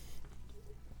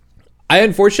 I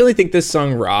unfortunately think this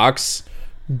song rocks,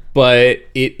 but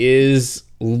it is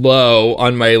low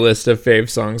on my list of fave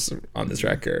songs on this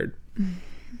record.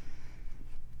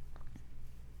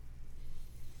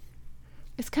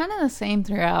 It's kind of the same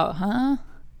throughout, huh?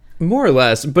 More or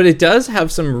less, but it does have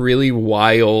some really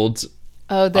wild...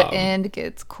 Oh, the end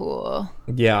gets cool.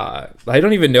 Yeah, I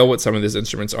don't even know what some of these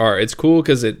instruments are. It's cool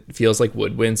because it feels like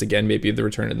woodwinds. Again, maybe the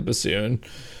return of the bassoon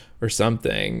or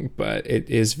something, but it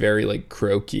is very like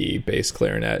croaky bass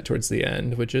clarinet towards the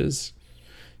end, which is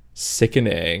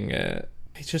sickening. I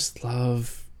just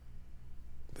love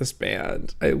this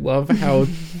band. I love how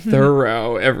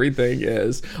thorough everything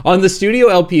is. On the studio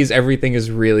LPs, everything is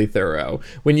really thorough.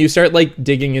 When you start like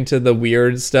digging into the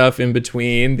weird stuff in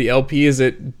between the LPs,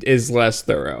 it is less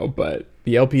thorough, but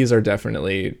the LPs are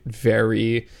definitely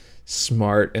very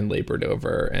smart and labored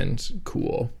over and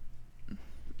cool.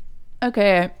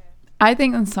 Okay, I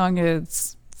think the song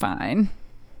is fine.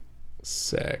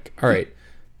 Sick. All right.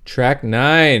 Track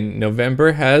 9,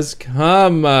 November Has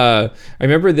Come. I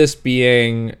remember this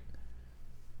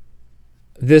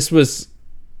was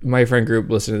my friend group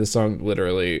listening to this song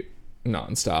literally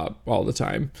nonstop all the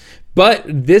time. But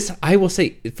this, I will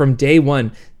say, from day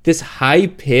one, this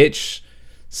high-pitched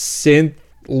synth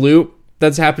loop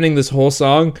that's happening this whole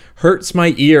song hurts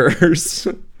my ears.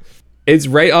 It's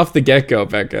right off the get-go,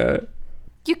 Becca.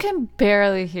 You can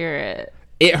barely hear it.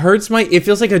 It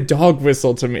feels like a dog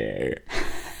whistle to me.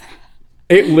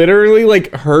 It literally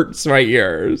like hurts my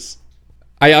ears.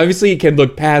 I obviously can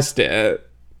look past it.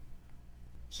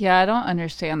 Yeah, I don't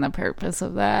understand the purpose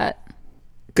of that.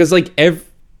 Because like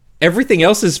everything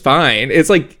else is fine. It's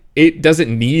like it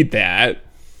doesn't need that.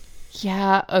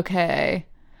 Yeah, okay.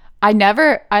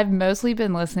 I've mostly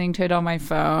been listening to it on my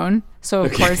phone. So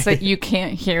of course that you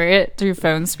can't hear it through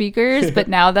phone speakers. But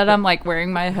now that I'm like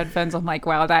wearing my headphones, I'm like,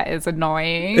 wow, that is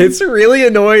annoying. It's really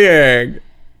annoying.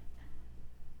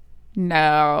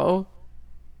 No.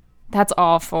 That's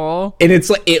awful. And it's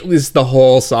like, it was the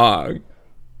whole song.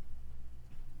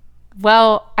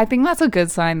 Well, I think that's a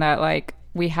good sign that like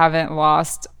we haven't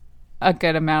lost a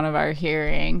good amount of our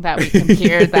hearing, that we can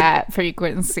hear that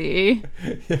frequency.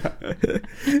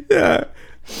 Yeah.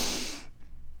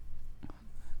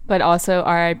 but also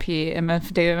R.I.P.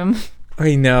 MF Doom.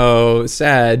 I know,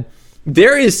 sad.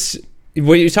 There is,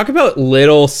 when you talk about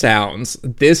little sounds,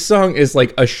 this song is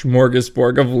like a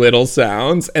smorgasbord of little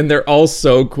sounds, and they're all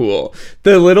so cool.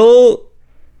 The little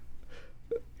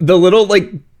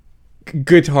like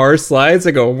guitar slides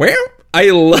that go wham.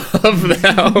 I love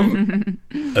them.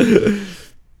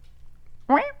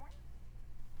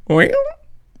 Wham.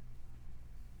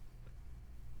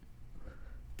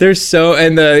 They're so,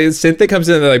 and the synth that comes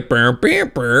in, they're like, burr, burr,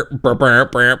 burr, burr, burr,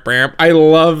 burr, burr. I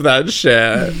love that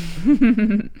shit.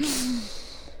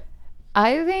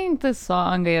 I think the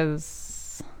song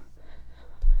is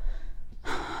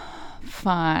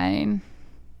fine.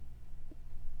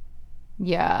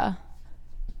 Yeah.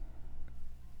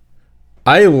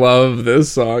 I love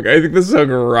this song. I think this song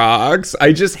rocks.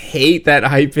 I just hate that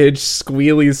high-pitched,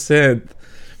 squealy synth.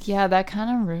 Yeah, that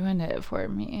kind of ruined it for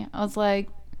me. I was like,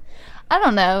 I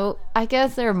don't know. I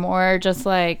guess they're more just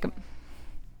like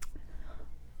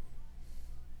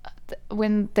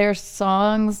when their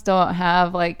songs don't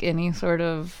have like any sort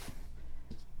of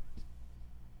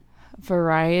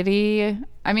variety.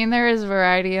 I mean, there is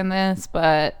variety in this,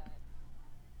 but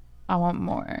I want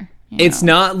more. It's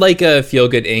not like a Feel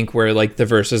Good Inc. where like the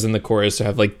verses and the chorus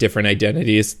have like different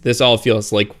identities. This all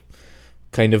feels like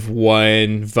kind of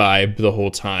one vibe the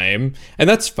whole time. And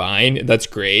that's fine. That's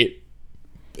great.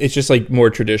 It's just like more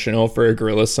traditional for a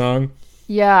Gorillaz song.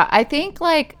 Yeah, I think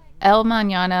like El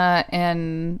Mañana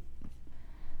and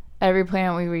Every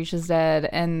Planet We Reach is Dead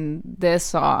and this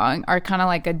song are kind of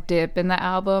like a dip in the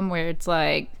album where it's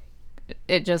like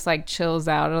it just like chills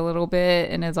out a little bit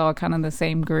and it's all kind of the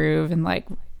same groove and like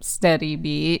steady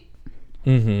beat.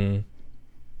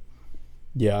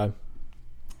 Yeah,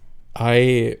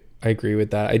 I agree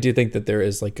with that. I do think that there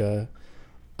is like a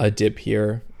dip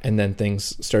here and then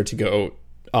things start to go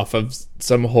off of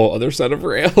some whole other set of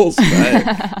rails, but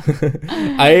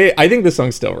I think the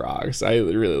song still rocks. I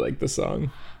really like the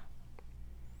song.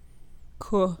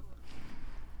 Cool.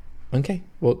 Okay,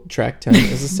 well, track 10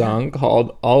 is a song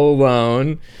called All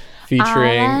Alone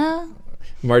featuring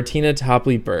Martina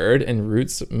Topley Bird and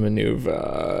Roots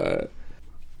Manuva.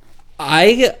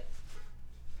 I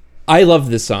love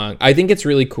this song. I think it's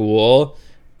really cool.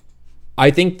 I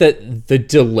think that the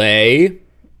delay,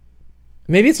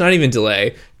 maybe it's not even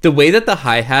delay, the way that the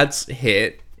hi-hats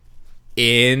hit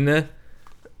in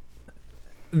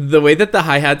the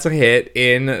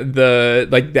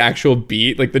like the actual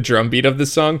beat, like the drum beat of the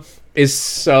song is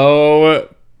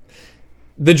so,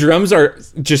 the drums are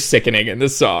just sickening in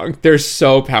this song. They're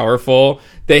so powerful.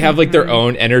 They have like their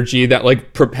own energy that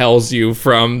like propels you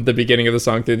from the beginning of the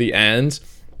song through the end.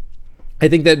 I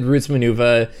think that Roots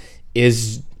Manuva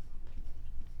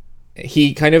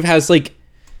he kind of has like,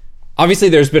 obviously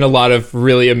there's been a lot of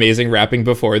really amazing rapping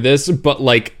before this, but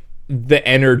like the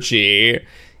energy,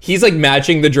 he's like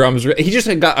matching the drums. He just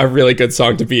got a really good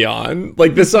song to be on.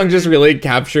 Like this song just really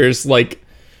captures like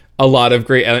a lot of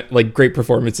great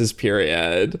performances,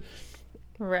 period.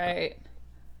 Right.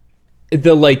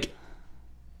 The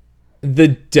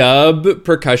dub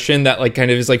percussion that like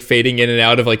kind of is like fading in and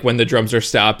out of like when the drums are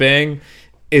stopping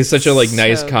is such a like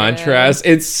nice contrast.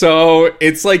 Good.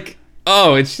 It's like,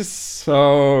 oh, it's just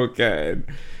so good.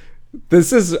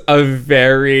 This is a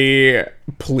very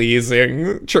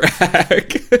pleasing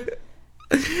track.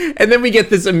 And then we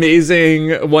get this amazing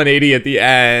 180 at the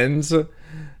end.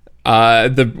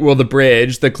 The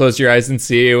bridge, the Close Your Eyes and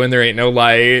See When There Ain't No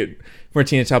Light.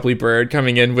 Martina Topley Bird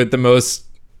coming in with the most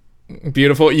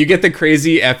beautiful, you get the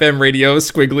crazy FM radio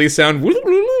squiggly sound.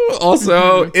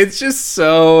 Also, it's just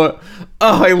so,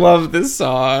 oh, I love this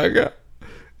song.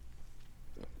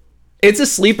 It's a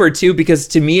sleeper too, because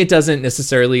to me it doesn't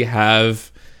necessarily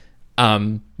have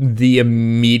the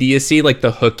immediacy, like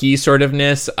the hooky sort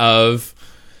ofness of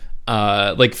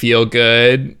like Feel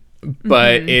Good,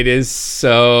 but it is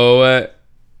so,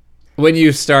 when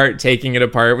you start taking it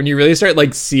apart, when you really start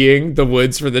like seeing the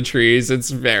woods for the trees, it's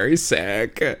very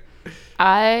sick.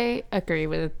 I agree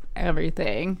with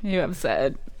everything you have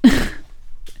said.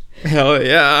 Hell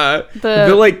yeah.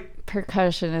 The like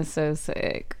percussion is so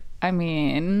sick. I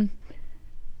mean,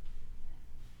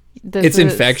 it's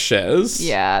infectious.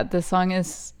 Yeah, the song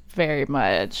is very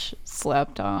much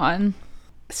slept on.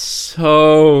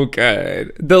 So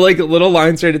good. The like little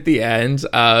lines right at the end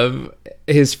of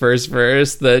his first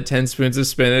verse, the 10 spoons of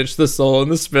spinach, the soul in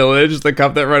the spillage, the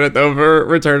cup that runneth over,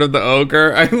 return of the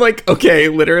ogre. I'm like, okay,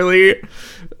 literally,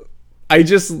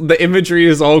 the imagery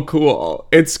is all cool.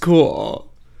 It's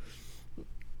cool.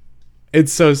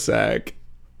 It's so sick.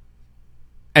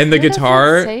 And the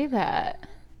guitar, say that?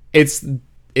 it's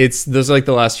it's those are like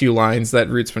the last few lines that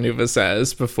Roots Manuva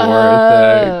says before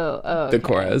the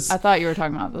chorus. I thought you were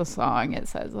talking about the song. It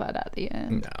says that at the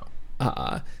end.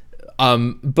 No.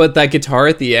 But that guitar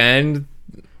at the end,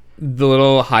 the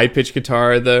little high pitched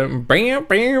guitar, that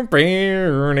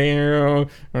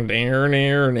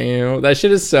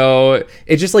shit is so,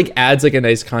 it just like adds like a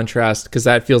nice contrast, because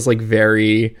that feels like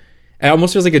it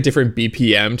almost feels like a different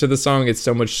BPM to the song. It's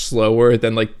so much slower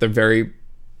than like the very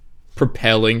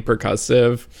propelling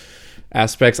percussive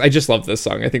aspects. I just love this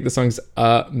song. I think the song's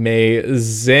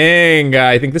amazing.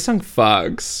 I think this song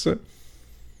fucks.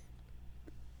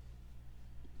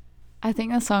 I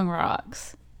think the song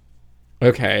rocks.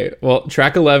 Okay, well,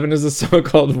 track 11 is a song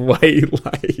called White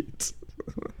Light.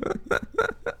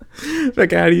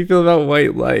 Like, how do you feel about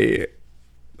White Light?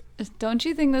 Don't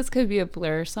you think this could be a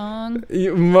Blur song?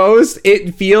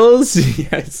 It feels,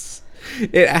 yes.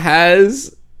 It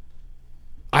has,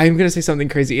 I'm going to say something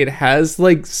crazy. It has,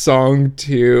 like, Song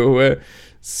 2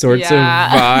 sorts of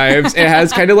vibes. It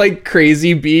has kind of, like,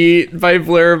 Crazy Beat by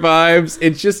Blur vibes.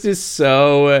 It just is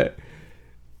so...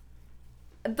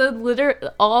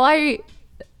 all I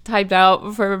typed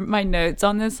out for my notes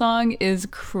on this song is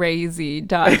crazy ...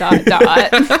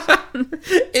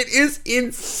 It is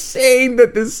insane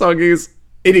that this song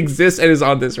exists and is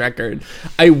on this record.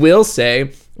 I will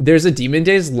say there's a Demon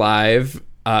Days live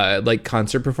like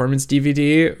concert performance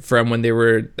DVD from when they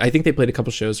were, I think they played a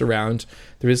couple shows around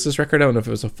the Ruthless record. I don't know if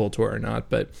it was a full tour or not,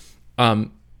 but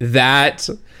that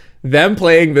them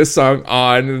playing this song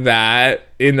on that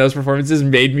in those performances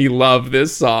made me love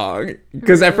this song,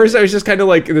 because at first I was just kind of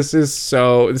like, this is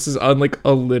on like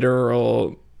a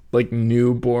literal like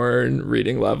newborn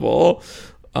reading level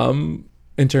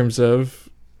in terms of,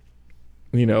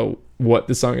 you know, what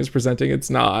the song is presenting. It's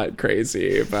not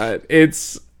crazy, but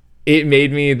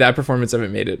that performance of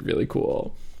it made it really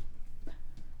cool.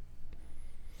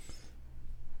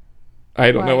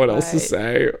 I don't know what else to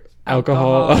say.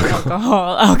 Alcohol.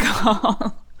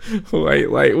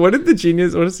 White light. What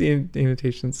does the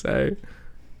annotation say?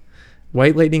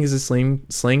 White lightning is a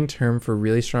slang term for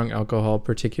really strong alcohol,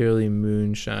 particularly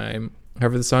moonshine.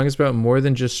 However, the song is about more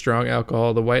than just strong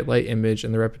alcohol. The white light image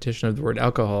and the repetition of the word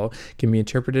alcohol can be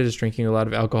interpreted as drinking a lot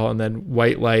of alcohol, and then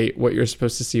white light, what you're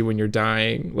supposed to see when you're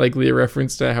dying. Likely a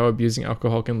reference to how abusing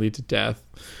alcohol can lead to death,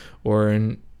 or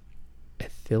an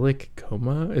ethyllic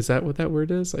coma. Is that what that word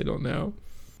is? I don't know.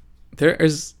 There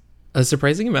is a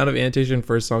surprising amount of annotation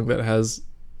for a song that has,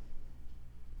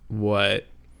 what,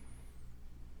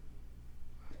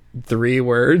 3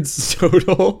 words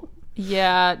total?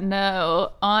 Yeah,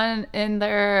 no. In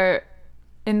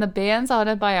the band's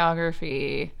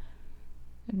autobiography,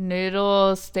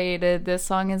 Noodle stated, this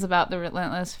song is about the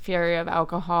relentless fury of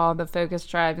alcohol, the focused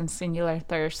drive and singular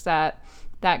thirst that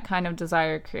kind of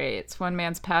desire creates. One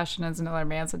man's passion is another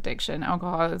man's addiction.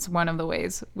 Alcohol is one of the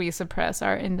ways we suppress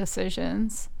our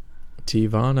indecisions.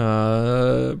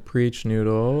 Tivana, preach,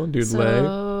 Noodle,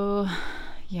 Doodle. So,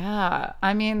 yeah.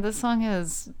 I mean, this song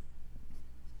is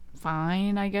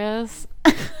fine, I guess.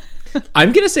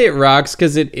 I'm gonna say it rocks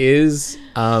because it is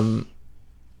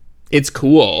it's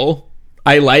cool.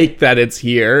 I like that it's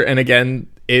here, and again,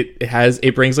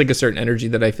 it brings like a certain energy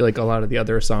that I feel like a lot of the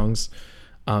other songs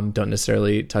don't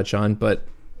necessarily touch on, but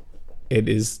it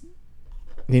is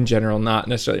in general not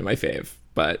necessarily my fave,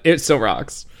 but it still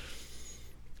rocks.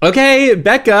 Okay,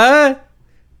 Becca,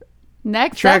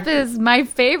 next up is my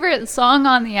favorite song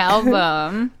on the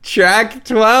album. Track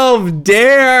 12,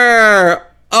 Dare.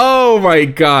 Oh my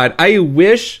god. I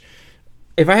wish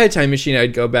if I had a time machine,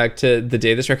 I'd go back to the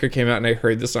day this record came out and I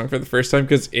heard this song for the first time,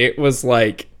 because it was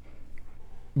like,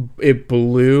 it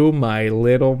blew my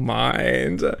little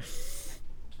mind.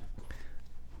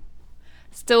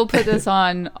 Still put this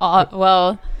on,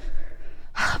 well,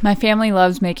 my family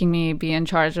loves making me be in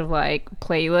charge of like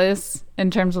playlists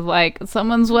in terms of like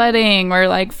someone's wedding or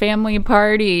like family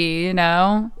party, you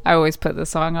know? I always put the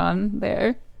song on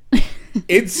there.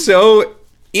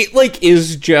 It like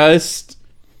is just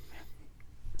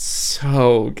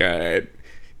so good.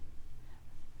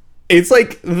 It's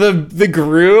like the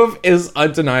groove is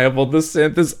undeniable. The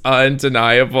synth is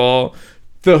undeniable.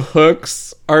 The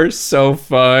hooks are so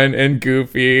fun and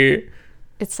goofy.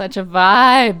 It's such a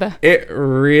vibe. It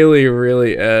really,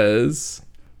 really is.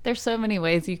 There's so many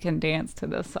ways you can dance to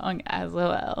this song as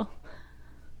well.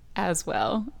 I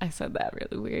said that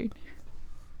really weird.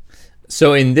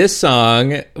 So in this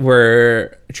song,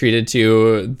 we're treated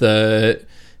to the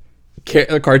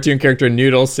cartoon character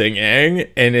Noodle singing,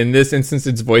 and in this instance,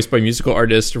 it's voiced by musical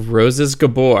artist Roses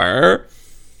Gabor.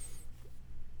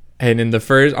 And on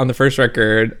the first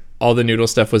record, all the Noodle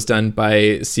stuff was done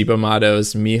by Siba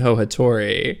Mato's Miho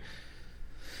Hattori.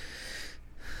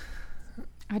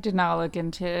 I did not look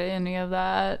into any of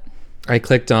that. I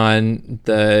clicked on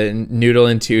the Noodle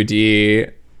in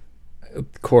 2D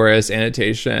chorus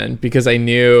annotation because I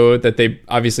knew that they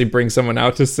obviously bring someone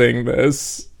out to sing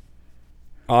this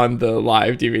on the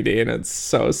live DVD, and it's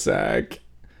so sick.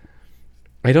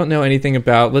 I don't know anything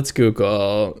about, let's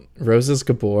Google Roses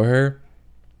Gabor.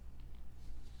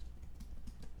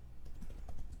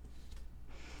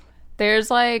 There's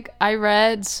like, I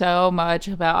read so much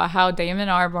about how Damon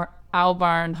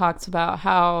Albarn talks about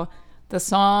how the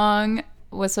song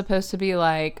was supposed to be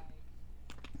like,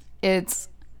 it's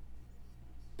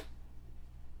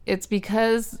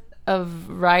because of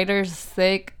Ryder's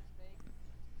thick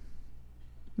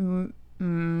Mancunian.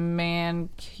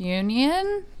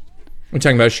 We're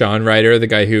talking about Sean Ryder, the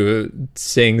guy who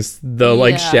sings the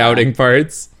like Yeah. shouting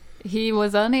parts. He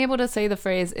was unable to say the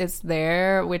phrase "It's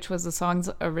There," which was the song's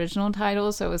original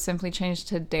title, so it was simply changed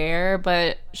to "Dare."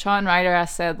 But Sean Ryder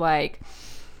has said, like,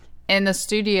 in the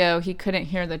studio, he couldn't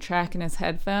hear the track in his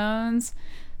headphones.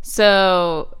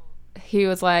 So he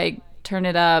was like, turn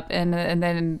it up. And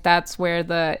then that's where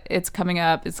it's coming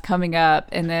up.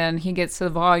 And then he gets to the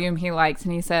volume he likes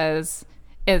and he says,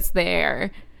 "It's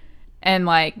there." And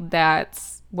like,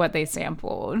 that's what they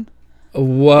sampled.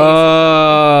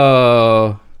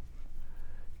 Whoa.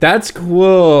 That's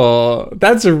cool.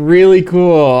 That's really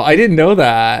cool. I didn't know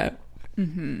that.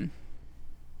 Mm-hmm.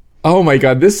 Oh my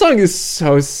god, this song is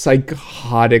so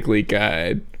psychotically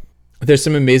good. There's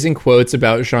some amazing quotes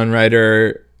about Sean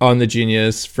Ryder on The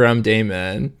Genius from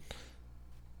Damon,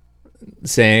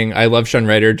 saying, "I love Sean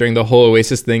Ryder. During the whole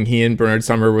Oasis thing, he and Bernard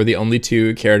Sumner were the only two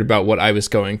who cared about what I was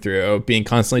going through, being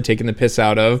constantly taken the piss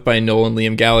out of by Noel and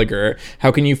Liam Gallagher.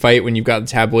 How can you fight when you've got the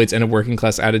tabloids and a working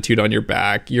class attitude on your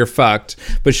back? You're fucked."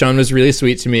 But Sean was really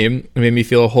sweet to me. It made me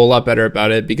feel a whole lot better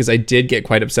about it because I did get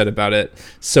quite upset about it.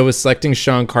 So was selecting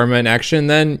Sean karma in action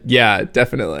then? Yeah,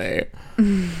 definitely.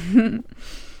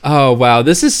 Oh, wow.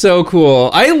 This is so cool.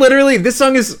 This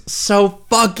song is so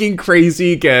fucking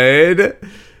crazy good.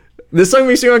 This song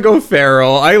makes me want to go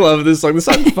feral. I love this song. This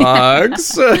song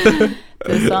fucks. The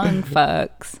song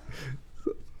fucks.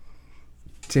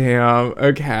 Damn.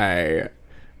 Okay.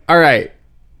 All right.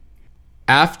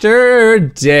 After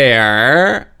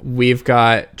Dare, we've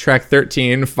got track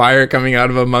 13, Fire Coming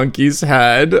Out of a Monkey's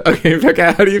Head. Okay,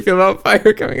 Becca, how do you feel about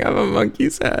fire coming out of a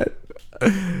monkey's head?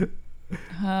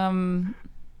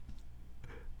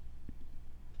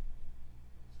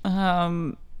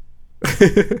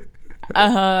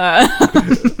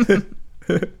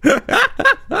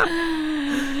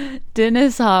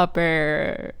 Dennis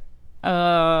Hopper,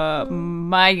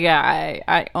 my guy.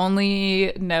 I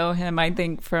only know him, I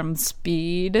think, from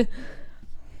Speed,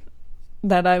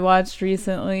 that I watched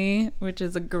recently, which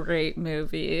is a great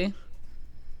movie.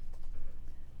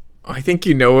 I think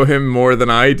you know him more than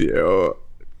I do.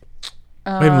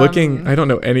 I'm looking. I don't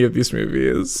know any of these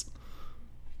movies.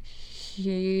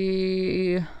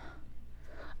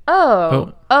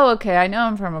 Oh, okay. I know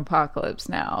him from Apocalypse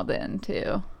Now then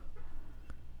too.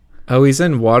 Oh, he's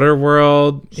in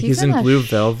Waterworld. He's in a Blue shit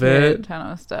Velvet.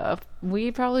 ton of stuff. We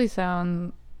probably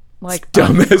sound like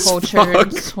Dumb as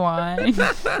uncultured fuck. swine.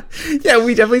 Yeah,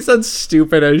 we definitely sound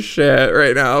stupid as shit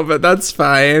right now, but that's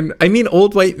fine. I mean,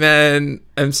 old white men.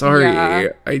 I'm sorry. Yeah.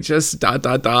 I just ... For on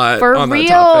that real,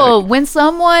 topic. when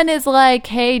someone is like,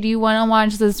 "Hey, do you want to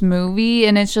watch this movie?"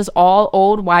 and it's just all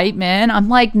old white men, I'm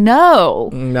like, no,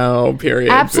 No,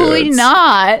 period. absolutely Boots.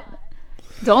 not.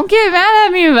 Don't get mad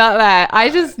at me about that.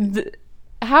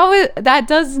 That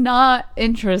does not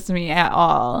interest me at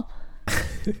all.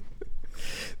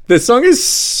 This song is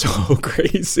so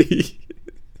crazy.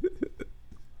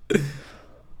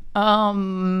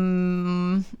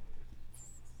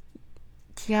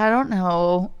 Yeah, I don't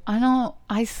know.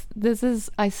 I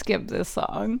skipped this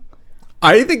song.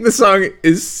 I think the song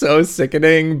is so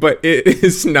sickening, but it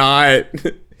is not.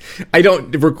 I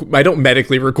don't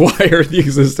medically require the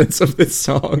existence of this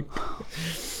song.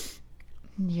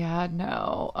 Yeah,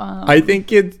 no. I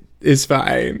think it is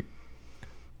fine.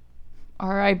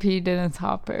 R.I.P. Dennis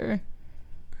Hopper.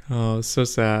 Oh, so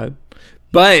sad.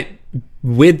 But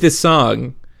with this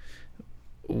song,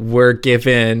 we're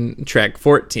given track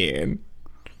 14.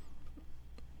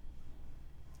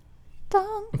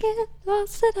 Don't get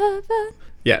lost in heaven.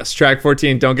 Yes, track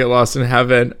 14, Don't Get Lost in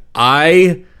Heaven.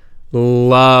 I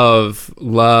love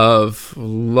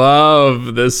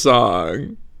this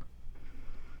song.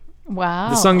 Wow.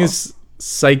 The song is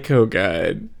psycho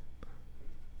good.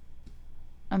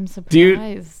 I'm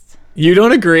surprised. You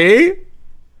don't agree?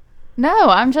 No,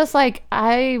 I'm just like,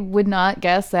 I would not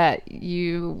guess that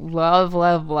you love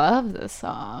this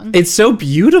song. It's so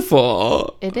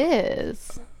beautiful. It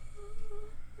is.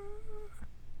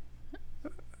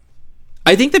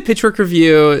 I think the Pitchfork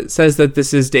review says that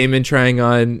this is Damon trying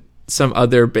on some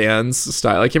other band's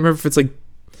style. I can't remember if it's like,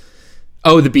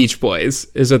 the Beach Boys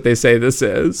is what they say this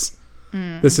is.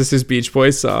 This is his Beach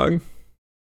Boys song.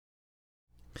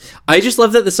 I just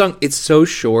love that the song, it's so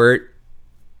short,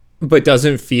 but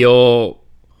doesn't feel...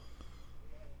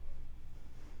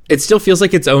 It still feels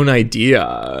like its own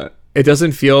idea. It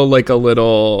doesn't feel like a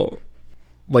little,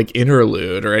 like,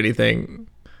 interlude or anything.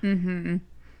 Mm-hmm.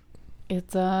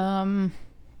 It's, well,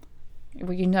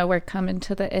 we're coming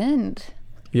to the end.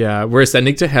 Yeah, we're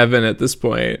ascending to heaven at this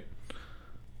point.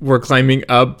 We're climbing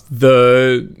up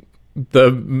the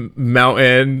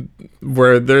mountain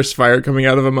where there's fire coming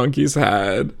out of a monkey's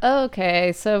head.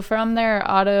 Okay, so from their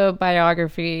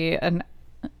autobiography, an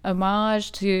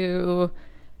homage to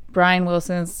Brian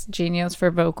Wilson's genius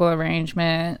for vocal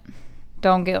arrangement,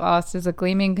 Don't Get Lost is a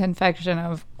gleaming confection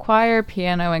of choir,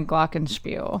 piano, and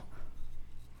glockenspiel.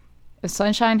 If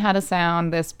Sunshine had a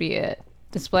sound, this be it,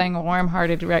 displaying a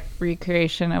warm-hearted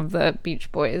recreation of the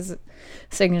Beach Boys'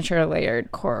 signature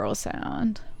layered choral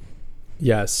sound.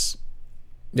 Yes,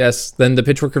 then the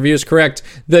Pitchfork review is correct.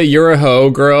 The "You're a hoe,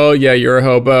 girl," yeah, you're a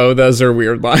hobo, those are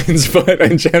weird lines, but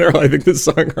in general, I think this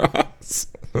song rocks.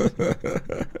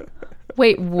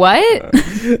 Wait, what?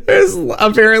 There's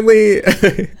apparently in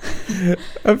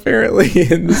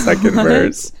the second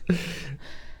verse.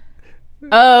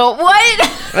 Oh,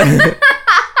 what?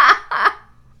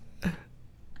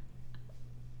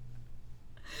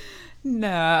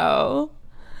 No.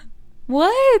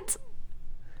 What?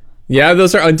 Yeah,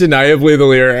 those are undeniably the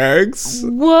lyrics.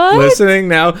 What? Listening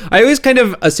now, I always kind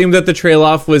of assumed that the trail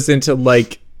off was into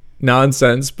like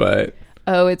nonsense, but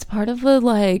oh, it's part of the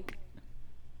like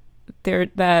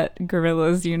that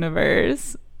Gorillaz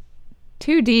universe.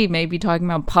 2D may be talking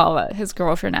about Paula, his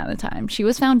girlfriend at the time. She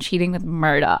was found cheating with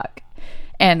Murdoch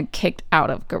and kicked out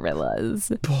of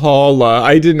Gorillaz. Paula.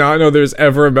 I did not know there's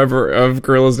ever a member of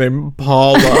Gorillaz named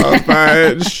Paula,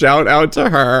 but shout out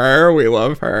to her. We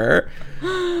love her.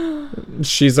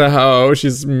 She's a hoe.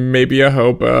 She's maybe a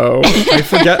hobo.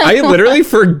 I literally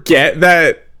forget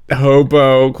that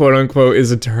hobo, quote unquote,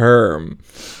 is a term.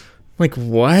 Like,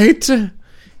 what?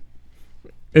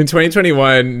 In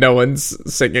 2021, no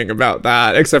one's singing about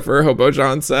that except for Hobo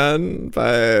Johnson,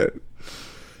 but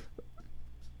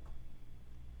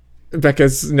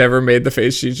Becca's never made the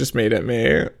face she just made at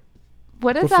me.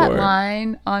 What is that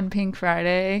line on Pink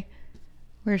Friday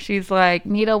where she's like,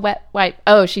 need a wet wipe?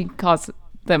 Oh, she calls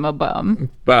them a bum.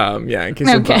 Bum, yeah, in case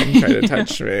a bum tried to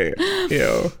touch me.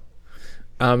 Ew.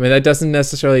 And that doesn't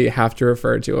necessarily have to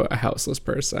refer to a houseless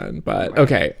person. But,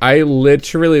 okay, I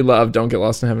literally love Don't Get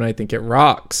Lost in Heaven. I think it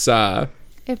rocks.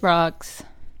 It rocks.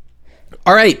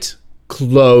 All right.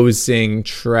 Closing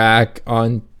track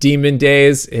on Demon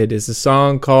Days. It is a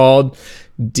song called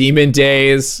Demon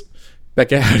Days.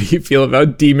 Becca, how do you feel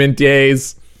about Demon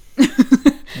Days?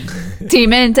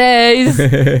 Demon Days.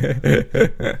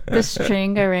 The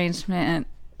string arrangement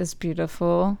is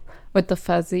beautiful with the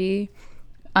fuzzy,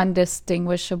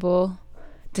 undistinguishable,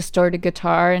 distorted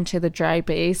guitar into the dry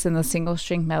bass and the single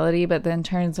string melody, but then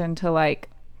turns into like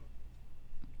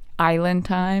Island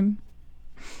Time.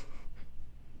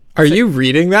 Are you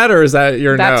reading that, or is that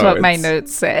your notes? That's what my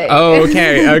notes say. Oh,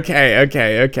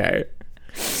 okay.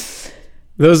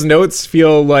 Those notes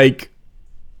feel like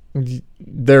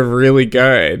they're really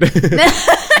good.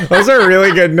 Those are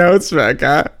really good notes,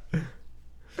 Becca. You're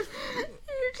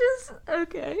just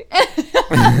okay.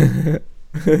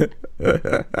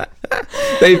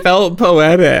 They felt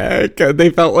poetic. They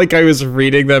felt like I was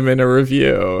reading them in a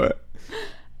review.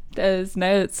 Those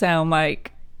notes sound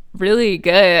like really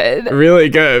good. Really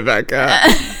good, Becca.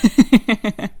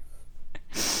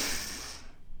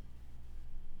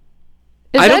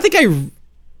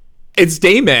 It's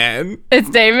Damon. It's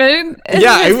Damon? Is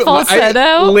yeah, it falsetto?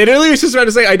 I literally was just about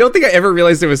to say, I don't think I ever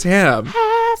realized it was him.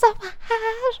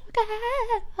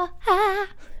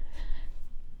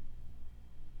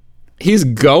 He's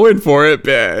going for it,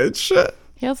 bitch.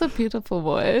 He has a beautiful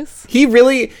voice. He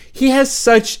has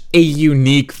such a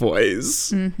unique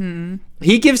voice. Mm-hmm.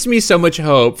 He gives me so much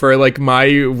hope for like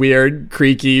my weird,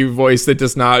 creaky voice that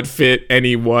does not fit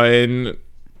any one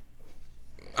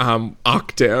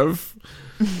octave.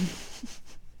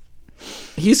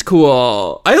 He's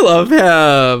cool. I love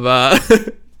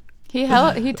him.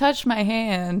 He touched my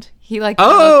hand. He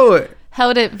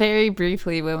held it very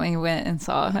briefly when we went and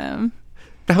saw him.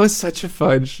 That was such a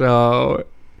fun show.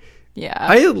 Yeah.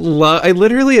 I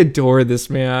literally adore this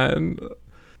man.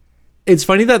 It's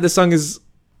funny that this song is...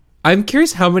 I'm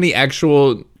curious how many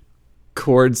actual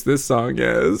chords this song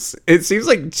is. It seems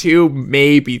like 2,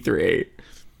 maybe 3.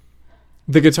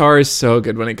 The guitar is so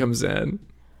good when it comes in.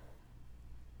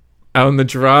 On the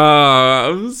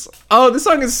drums. Oh, this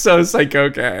song is so psycho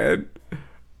good.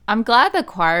 I'm glad the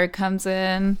choir comes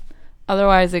in.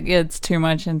 Otherwise, it gets too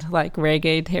much into like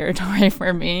reggae territory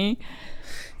for me.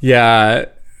 Yeah,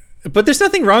 but there's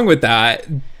nothing wrong with that.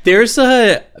 There's like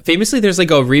a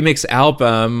remix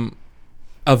album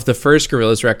of the first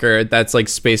Gorillaz record that's like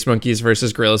Space Monkeys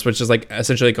versus Gorillaz, which is like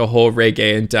essentially like a whole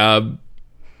reggae and dub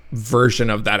version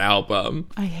of that album.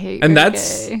 I hate and reggae.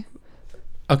 That's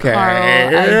okay. Carl,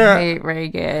 I hate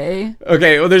reggae.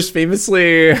 Okay, well, there's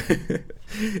famously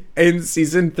in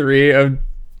season 3 of,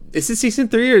 is it season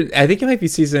 3 or I think it might be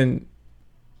season.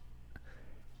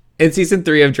 In season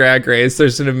 3 of Drag Race,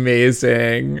 there's an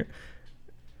amazing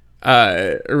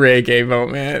reggae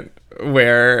moment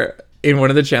where in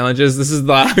one of the challenges,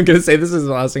 I'm going to say this is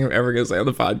the last thing I'm ever going to say on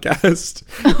the podcast.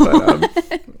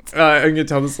 But, I'm going to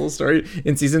tell this little story.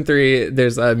 In season 3,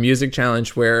 there's a music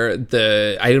challenge where I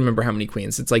don't remember how many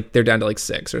queens. It's like they're down to like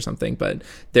 6 or something, but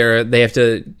they have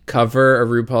to cover a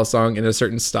RuPaul song in a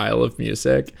certain style of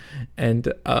music.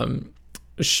 And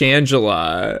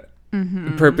Shangela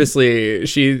purposely,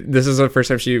 this is the first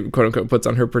time she quote unquote puts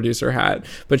on her producer hat,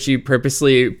 but she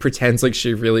purposely pretends like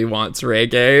she really wants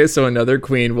reggae so another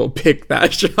queen will pick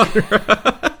that genre.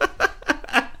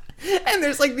 And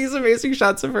there's like these amazing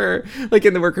shots of her like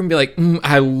in the workroom be like,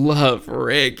 I love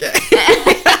reggae.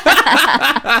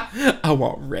 I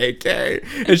want reggae.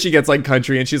 And she gets like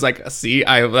country and she's like, see,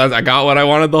 I got what I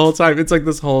wanted the whole time. It's like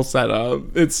this whole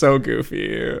setup. It's so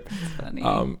goofy. That's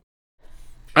funny.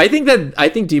 I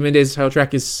think Demon Days' title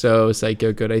track is so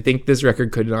psycho good. I think this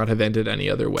record could not have ended any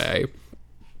other way.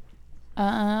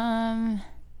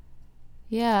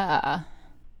 Yeah.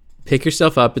 Pick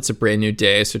yourself up. It's a brand new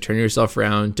day. So turn yourself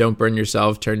around. Don't burn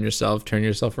yourself. Turn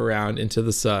yourself around into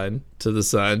the sun, to the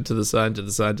sun, to the sun, to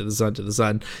the sun, to the sun, to the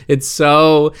sun.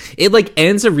 It like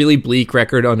ends a really bleak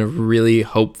record on a really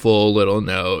hopeful little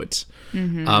note.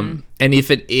 And if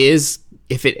it is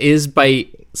by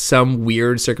some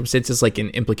weird circumstances, like an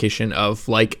implication of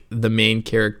like the main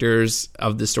characters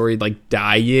of the story like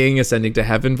dying, ascending to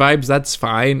heaven vibes, that's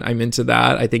fine. I'm into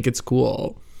that. I think it's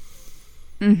cool.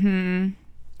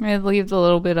 It leaves a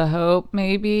little bit of hope,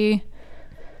 maybe,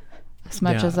 as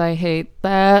much as I hate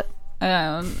that.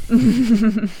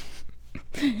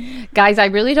 Guys, I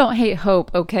really don't hate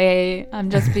hope, okay? I'm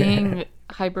just being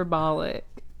hyperbolic.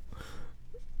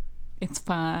 It's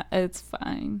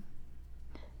fine.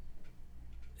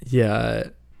 Yeah.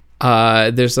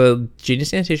 There's a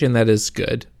Genius annotation that is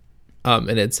good.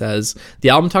 And it says, the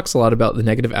album talks a lot about the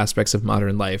negative aspects of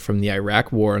modern life, from the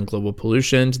Iraq war and global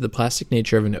pollution to the plastic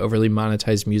nature of an overly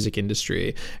monetized music industry.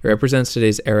 It represents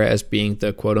today's era as being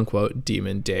the quote-unquote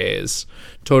demon days.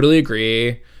 Totally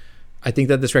agree. I think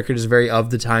that this record is very of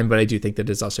the time, but I do think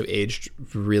that it's also aged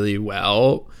really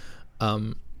well. I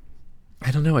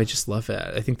don't know. I just love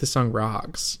it. I think the song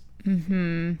rocks.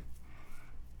 Yeah,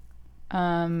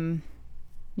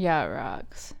 it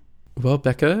rocks. Well,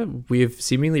 Becca, we've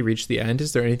seemingly reached the end.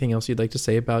 Is there anything else you'd like to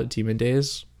say about Demon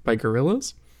Days by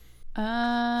Gorillaz?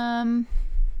 No.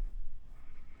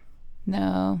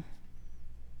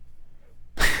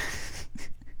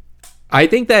 I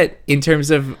think that in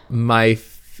terms of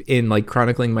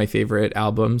chronicling my favorite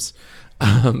albums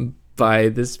by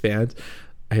this band,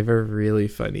 I have a really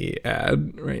funny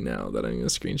ad right now that I'm going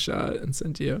to screenshot and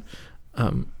send to you.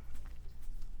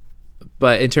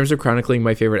 But in terms of chronicling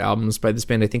my favorite albums by this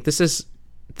band, I think this and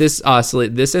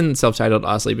self-titled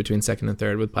oscillate between second and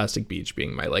third, with Plastic Beach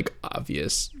being my like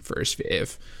obvious first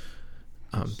fave,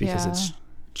 because it's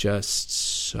just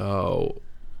so,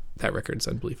 that record's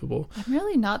unbelievable. I'm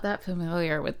really not that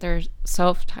familiar with their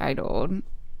self-titled.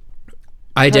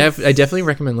 I definitely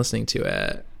recommend listening to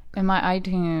it. In my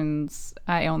iTunes,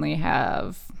 I only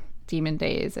have Demon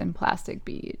Days and Plastic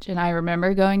Beach, and I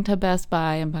remember going to Best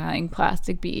Buy and buying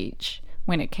Plastic Beach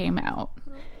when it came out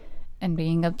and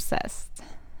being obsessed.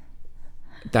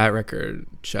 That record,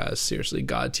 just seriously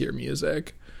god tier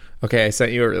music. Okay, I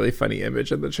sent you a really funny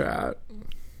image in the chat.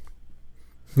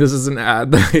 This is an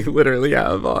ad that I literally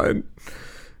have on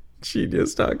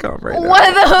genius.com right now.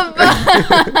 What the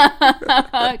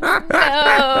fuck?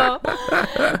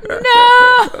 No.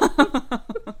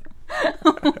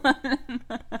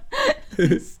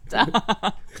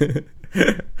 Stop.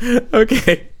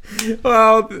 Okay.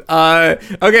 Well,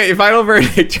 okay, final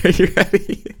verdict. Are you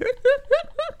ready?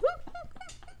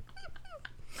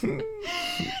 No,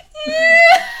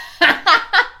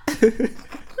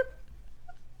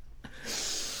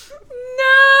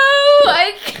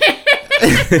 I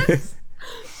can't.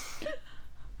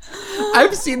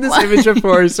 I've seen this image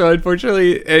before, so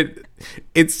unfortunately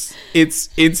it's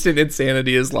instant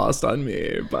insanity is lost on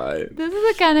me, but this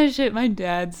is the kind of shit my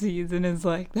dad sees and is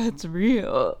like, that's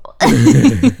real.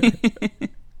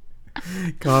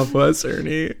 God bless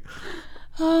Ernie.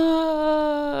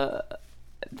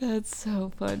 That's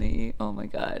so funny. Oh my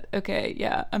god. Okay,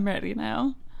 yeah, I'm ready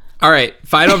now. All right,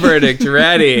 final verdict.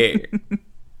 Ready?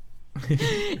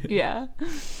 Yeah.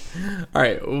 All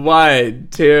right, 1,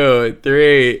 2,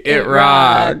 3. It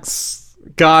rocks.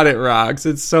 God, it rocks.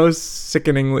 It's so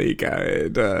sickeningly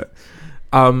good.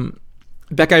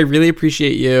 Becca, I really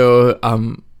appreciate you.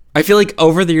 I feel like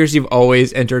over the years you've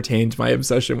always entertained my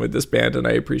obsession with this band, and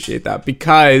I appreciate that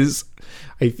because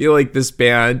I feel like this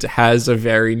band has a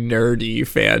very nerdy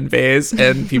fan base,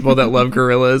 and people that love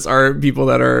Gorillaz are people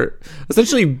that are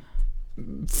essentially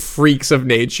freaks of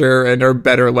nature and are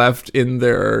better left in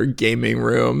their gaming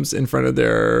rooms in front of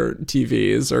their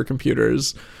TVs or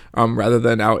computers rather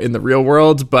than out in the real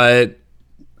world. But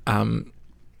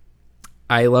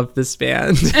I love this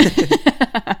band.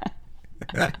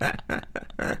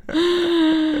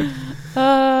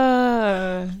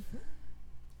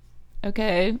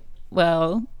 Okay,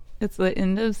 well, it's the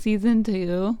end of season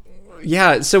 2.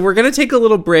 Yeah, so we're gonna take a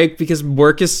little break because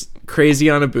work is crazy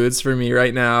on a boots for me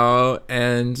right now,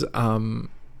 and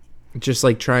just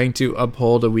like trying to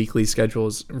uphold a weekly schedule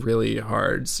is really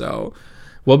hard. So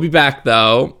we'll be back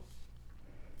though.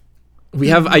 We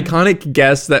have iconic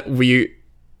guests that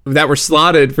were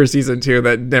slotted for season 2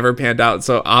 that never panned out,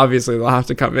 so obviously they'll have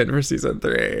to come in for season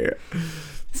 3.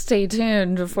 Stay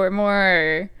tuned for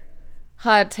more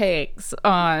hot takes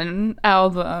on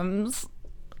albums.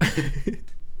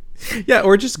 Yeah,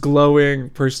 or just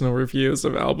glowing personal reviews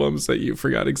of albums that you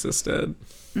forgot existed.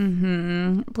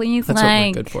 Please That's what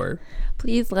we're good for.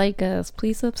 Please like us.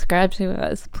 Please subscribe to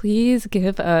us. Please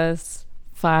give us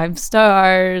 5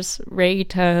 stars.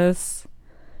 Rate us.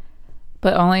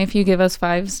 But only if you give us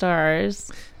 5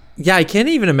 stars. Yeah, I can't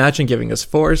even imagine giving us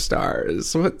 4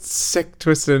 stars. What sick,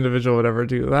 twisted individual would ever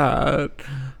do that?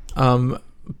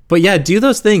 But yeah, do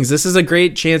those things. This is a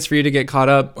great chance for you to get caught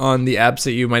up on the apps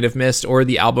that you might have missed or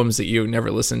the albums that you never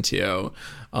listened to.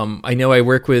 I know I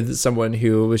work with someone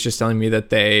who was just telling me that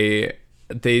they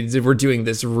were doing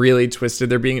this really twisted,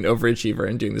 they're being an overachiever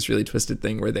and doing this really twisted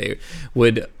thing where they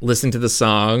would listen to the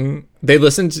song. They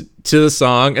listened to the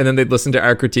song and then they'd listen to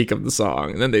our critique of the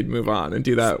song and then they'd move on and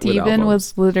do that with albums. Steven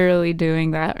was literally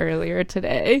doing that earlier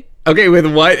today. Okay,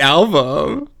 with what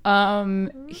album?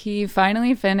 He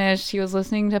finally finished. He was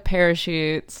listening to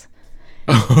Parachutes.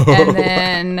 And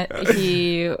then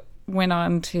he went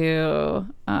on to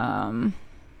of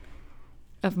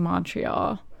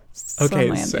Montreal.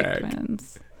 Okay, sick.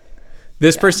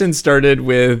 This person started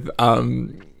with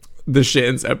the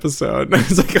Shins episode. And I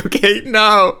was like, okay,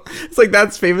 no. It's like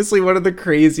that's famously one of the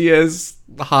craziest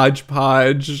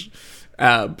hodgepodge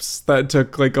apps that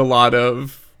took like a lot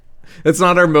of. It's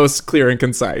not our most clear and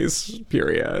concise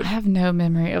period. I have no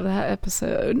memory of that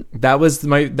episode. That was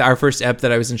our first ep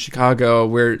that I was in Chicago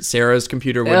where Sarah's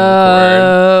computer wouldn't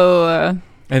record.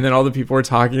 And then all the people were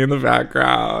talking in the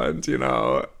background, you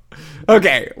know.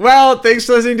 Okay, well, thanks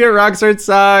for listening to Rocks or It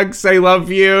Sucks. I love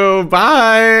you.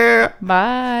 Bye.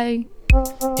 Bye.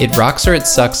 It Rocks or It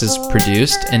Sucks is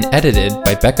produced and edited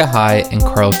by Becca High and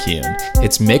Carl Kuhn.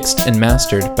 It's mixed and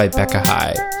mastered by Becca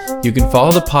High. You can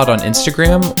follow the pod on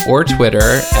Instagram or Twitter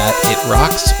at It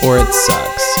Rocks or It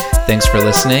Sucks. Thanks for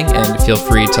listening, and feel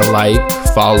free to like,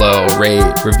 follow,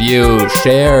 rate, review,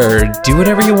 share, do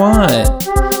whatever you want.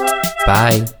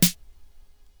 Bye.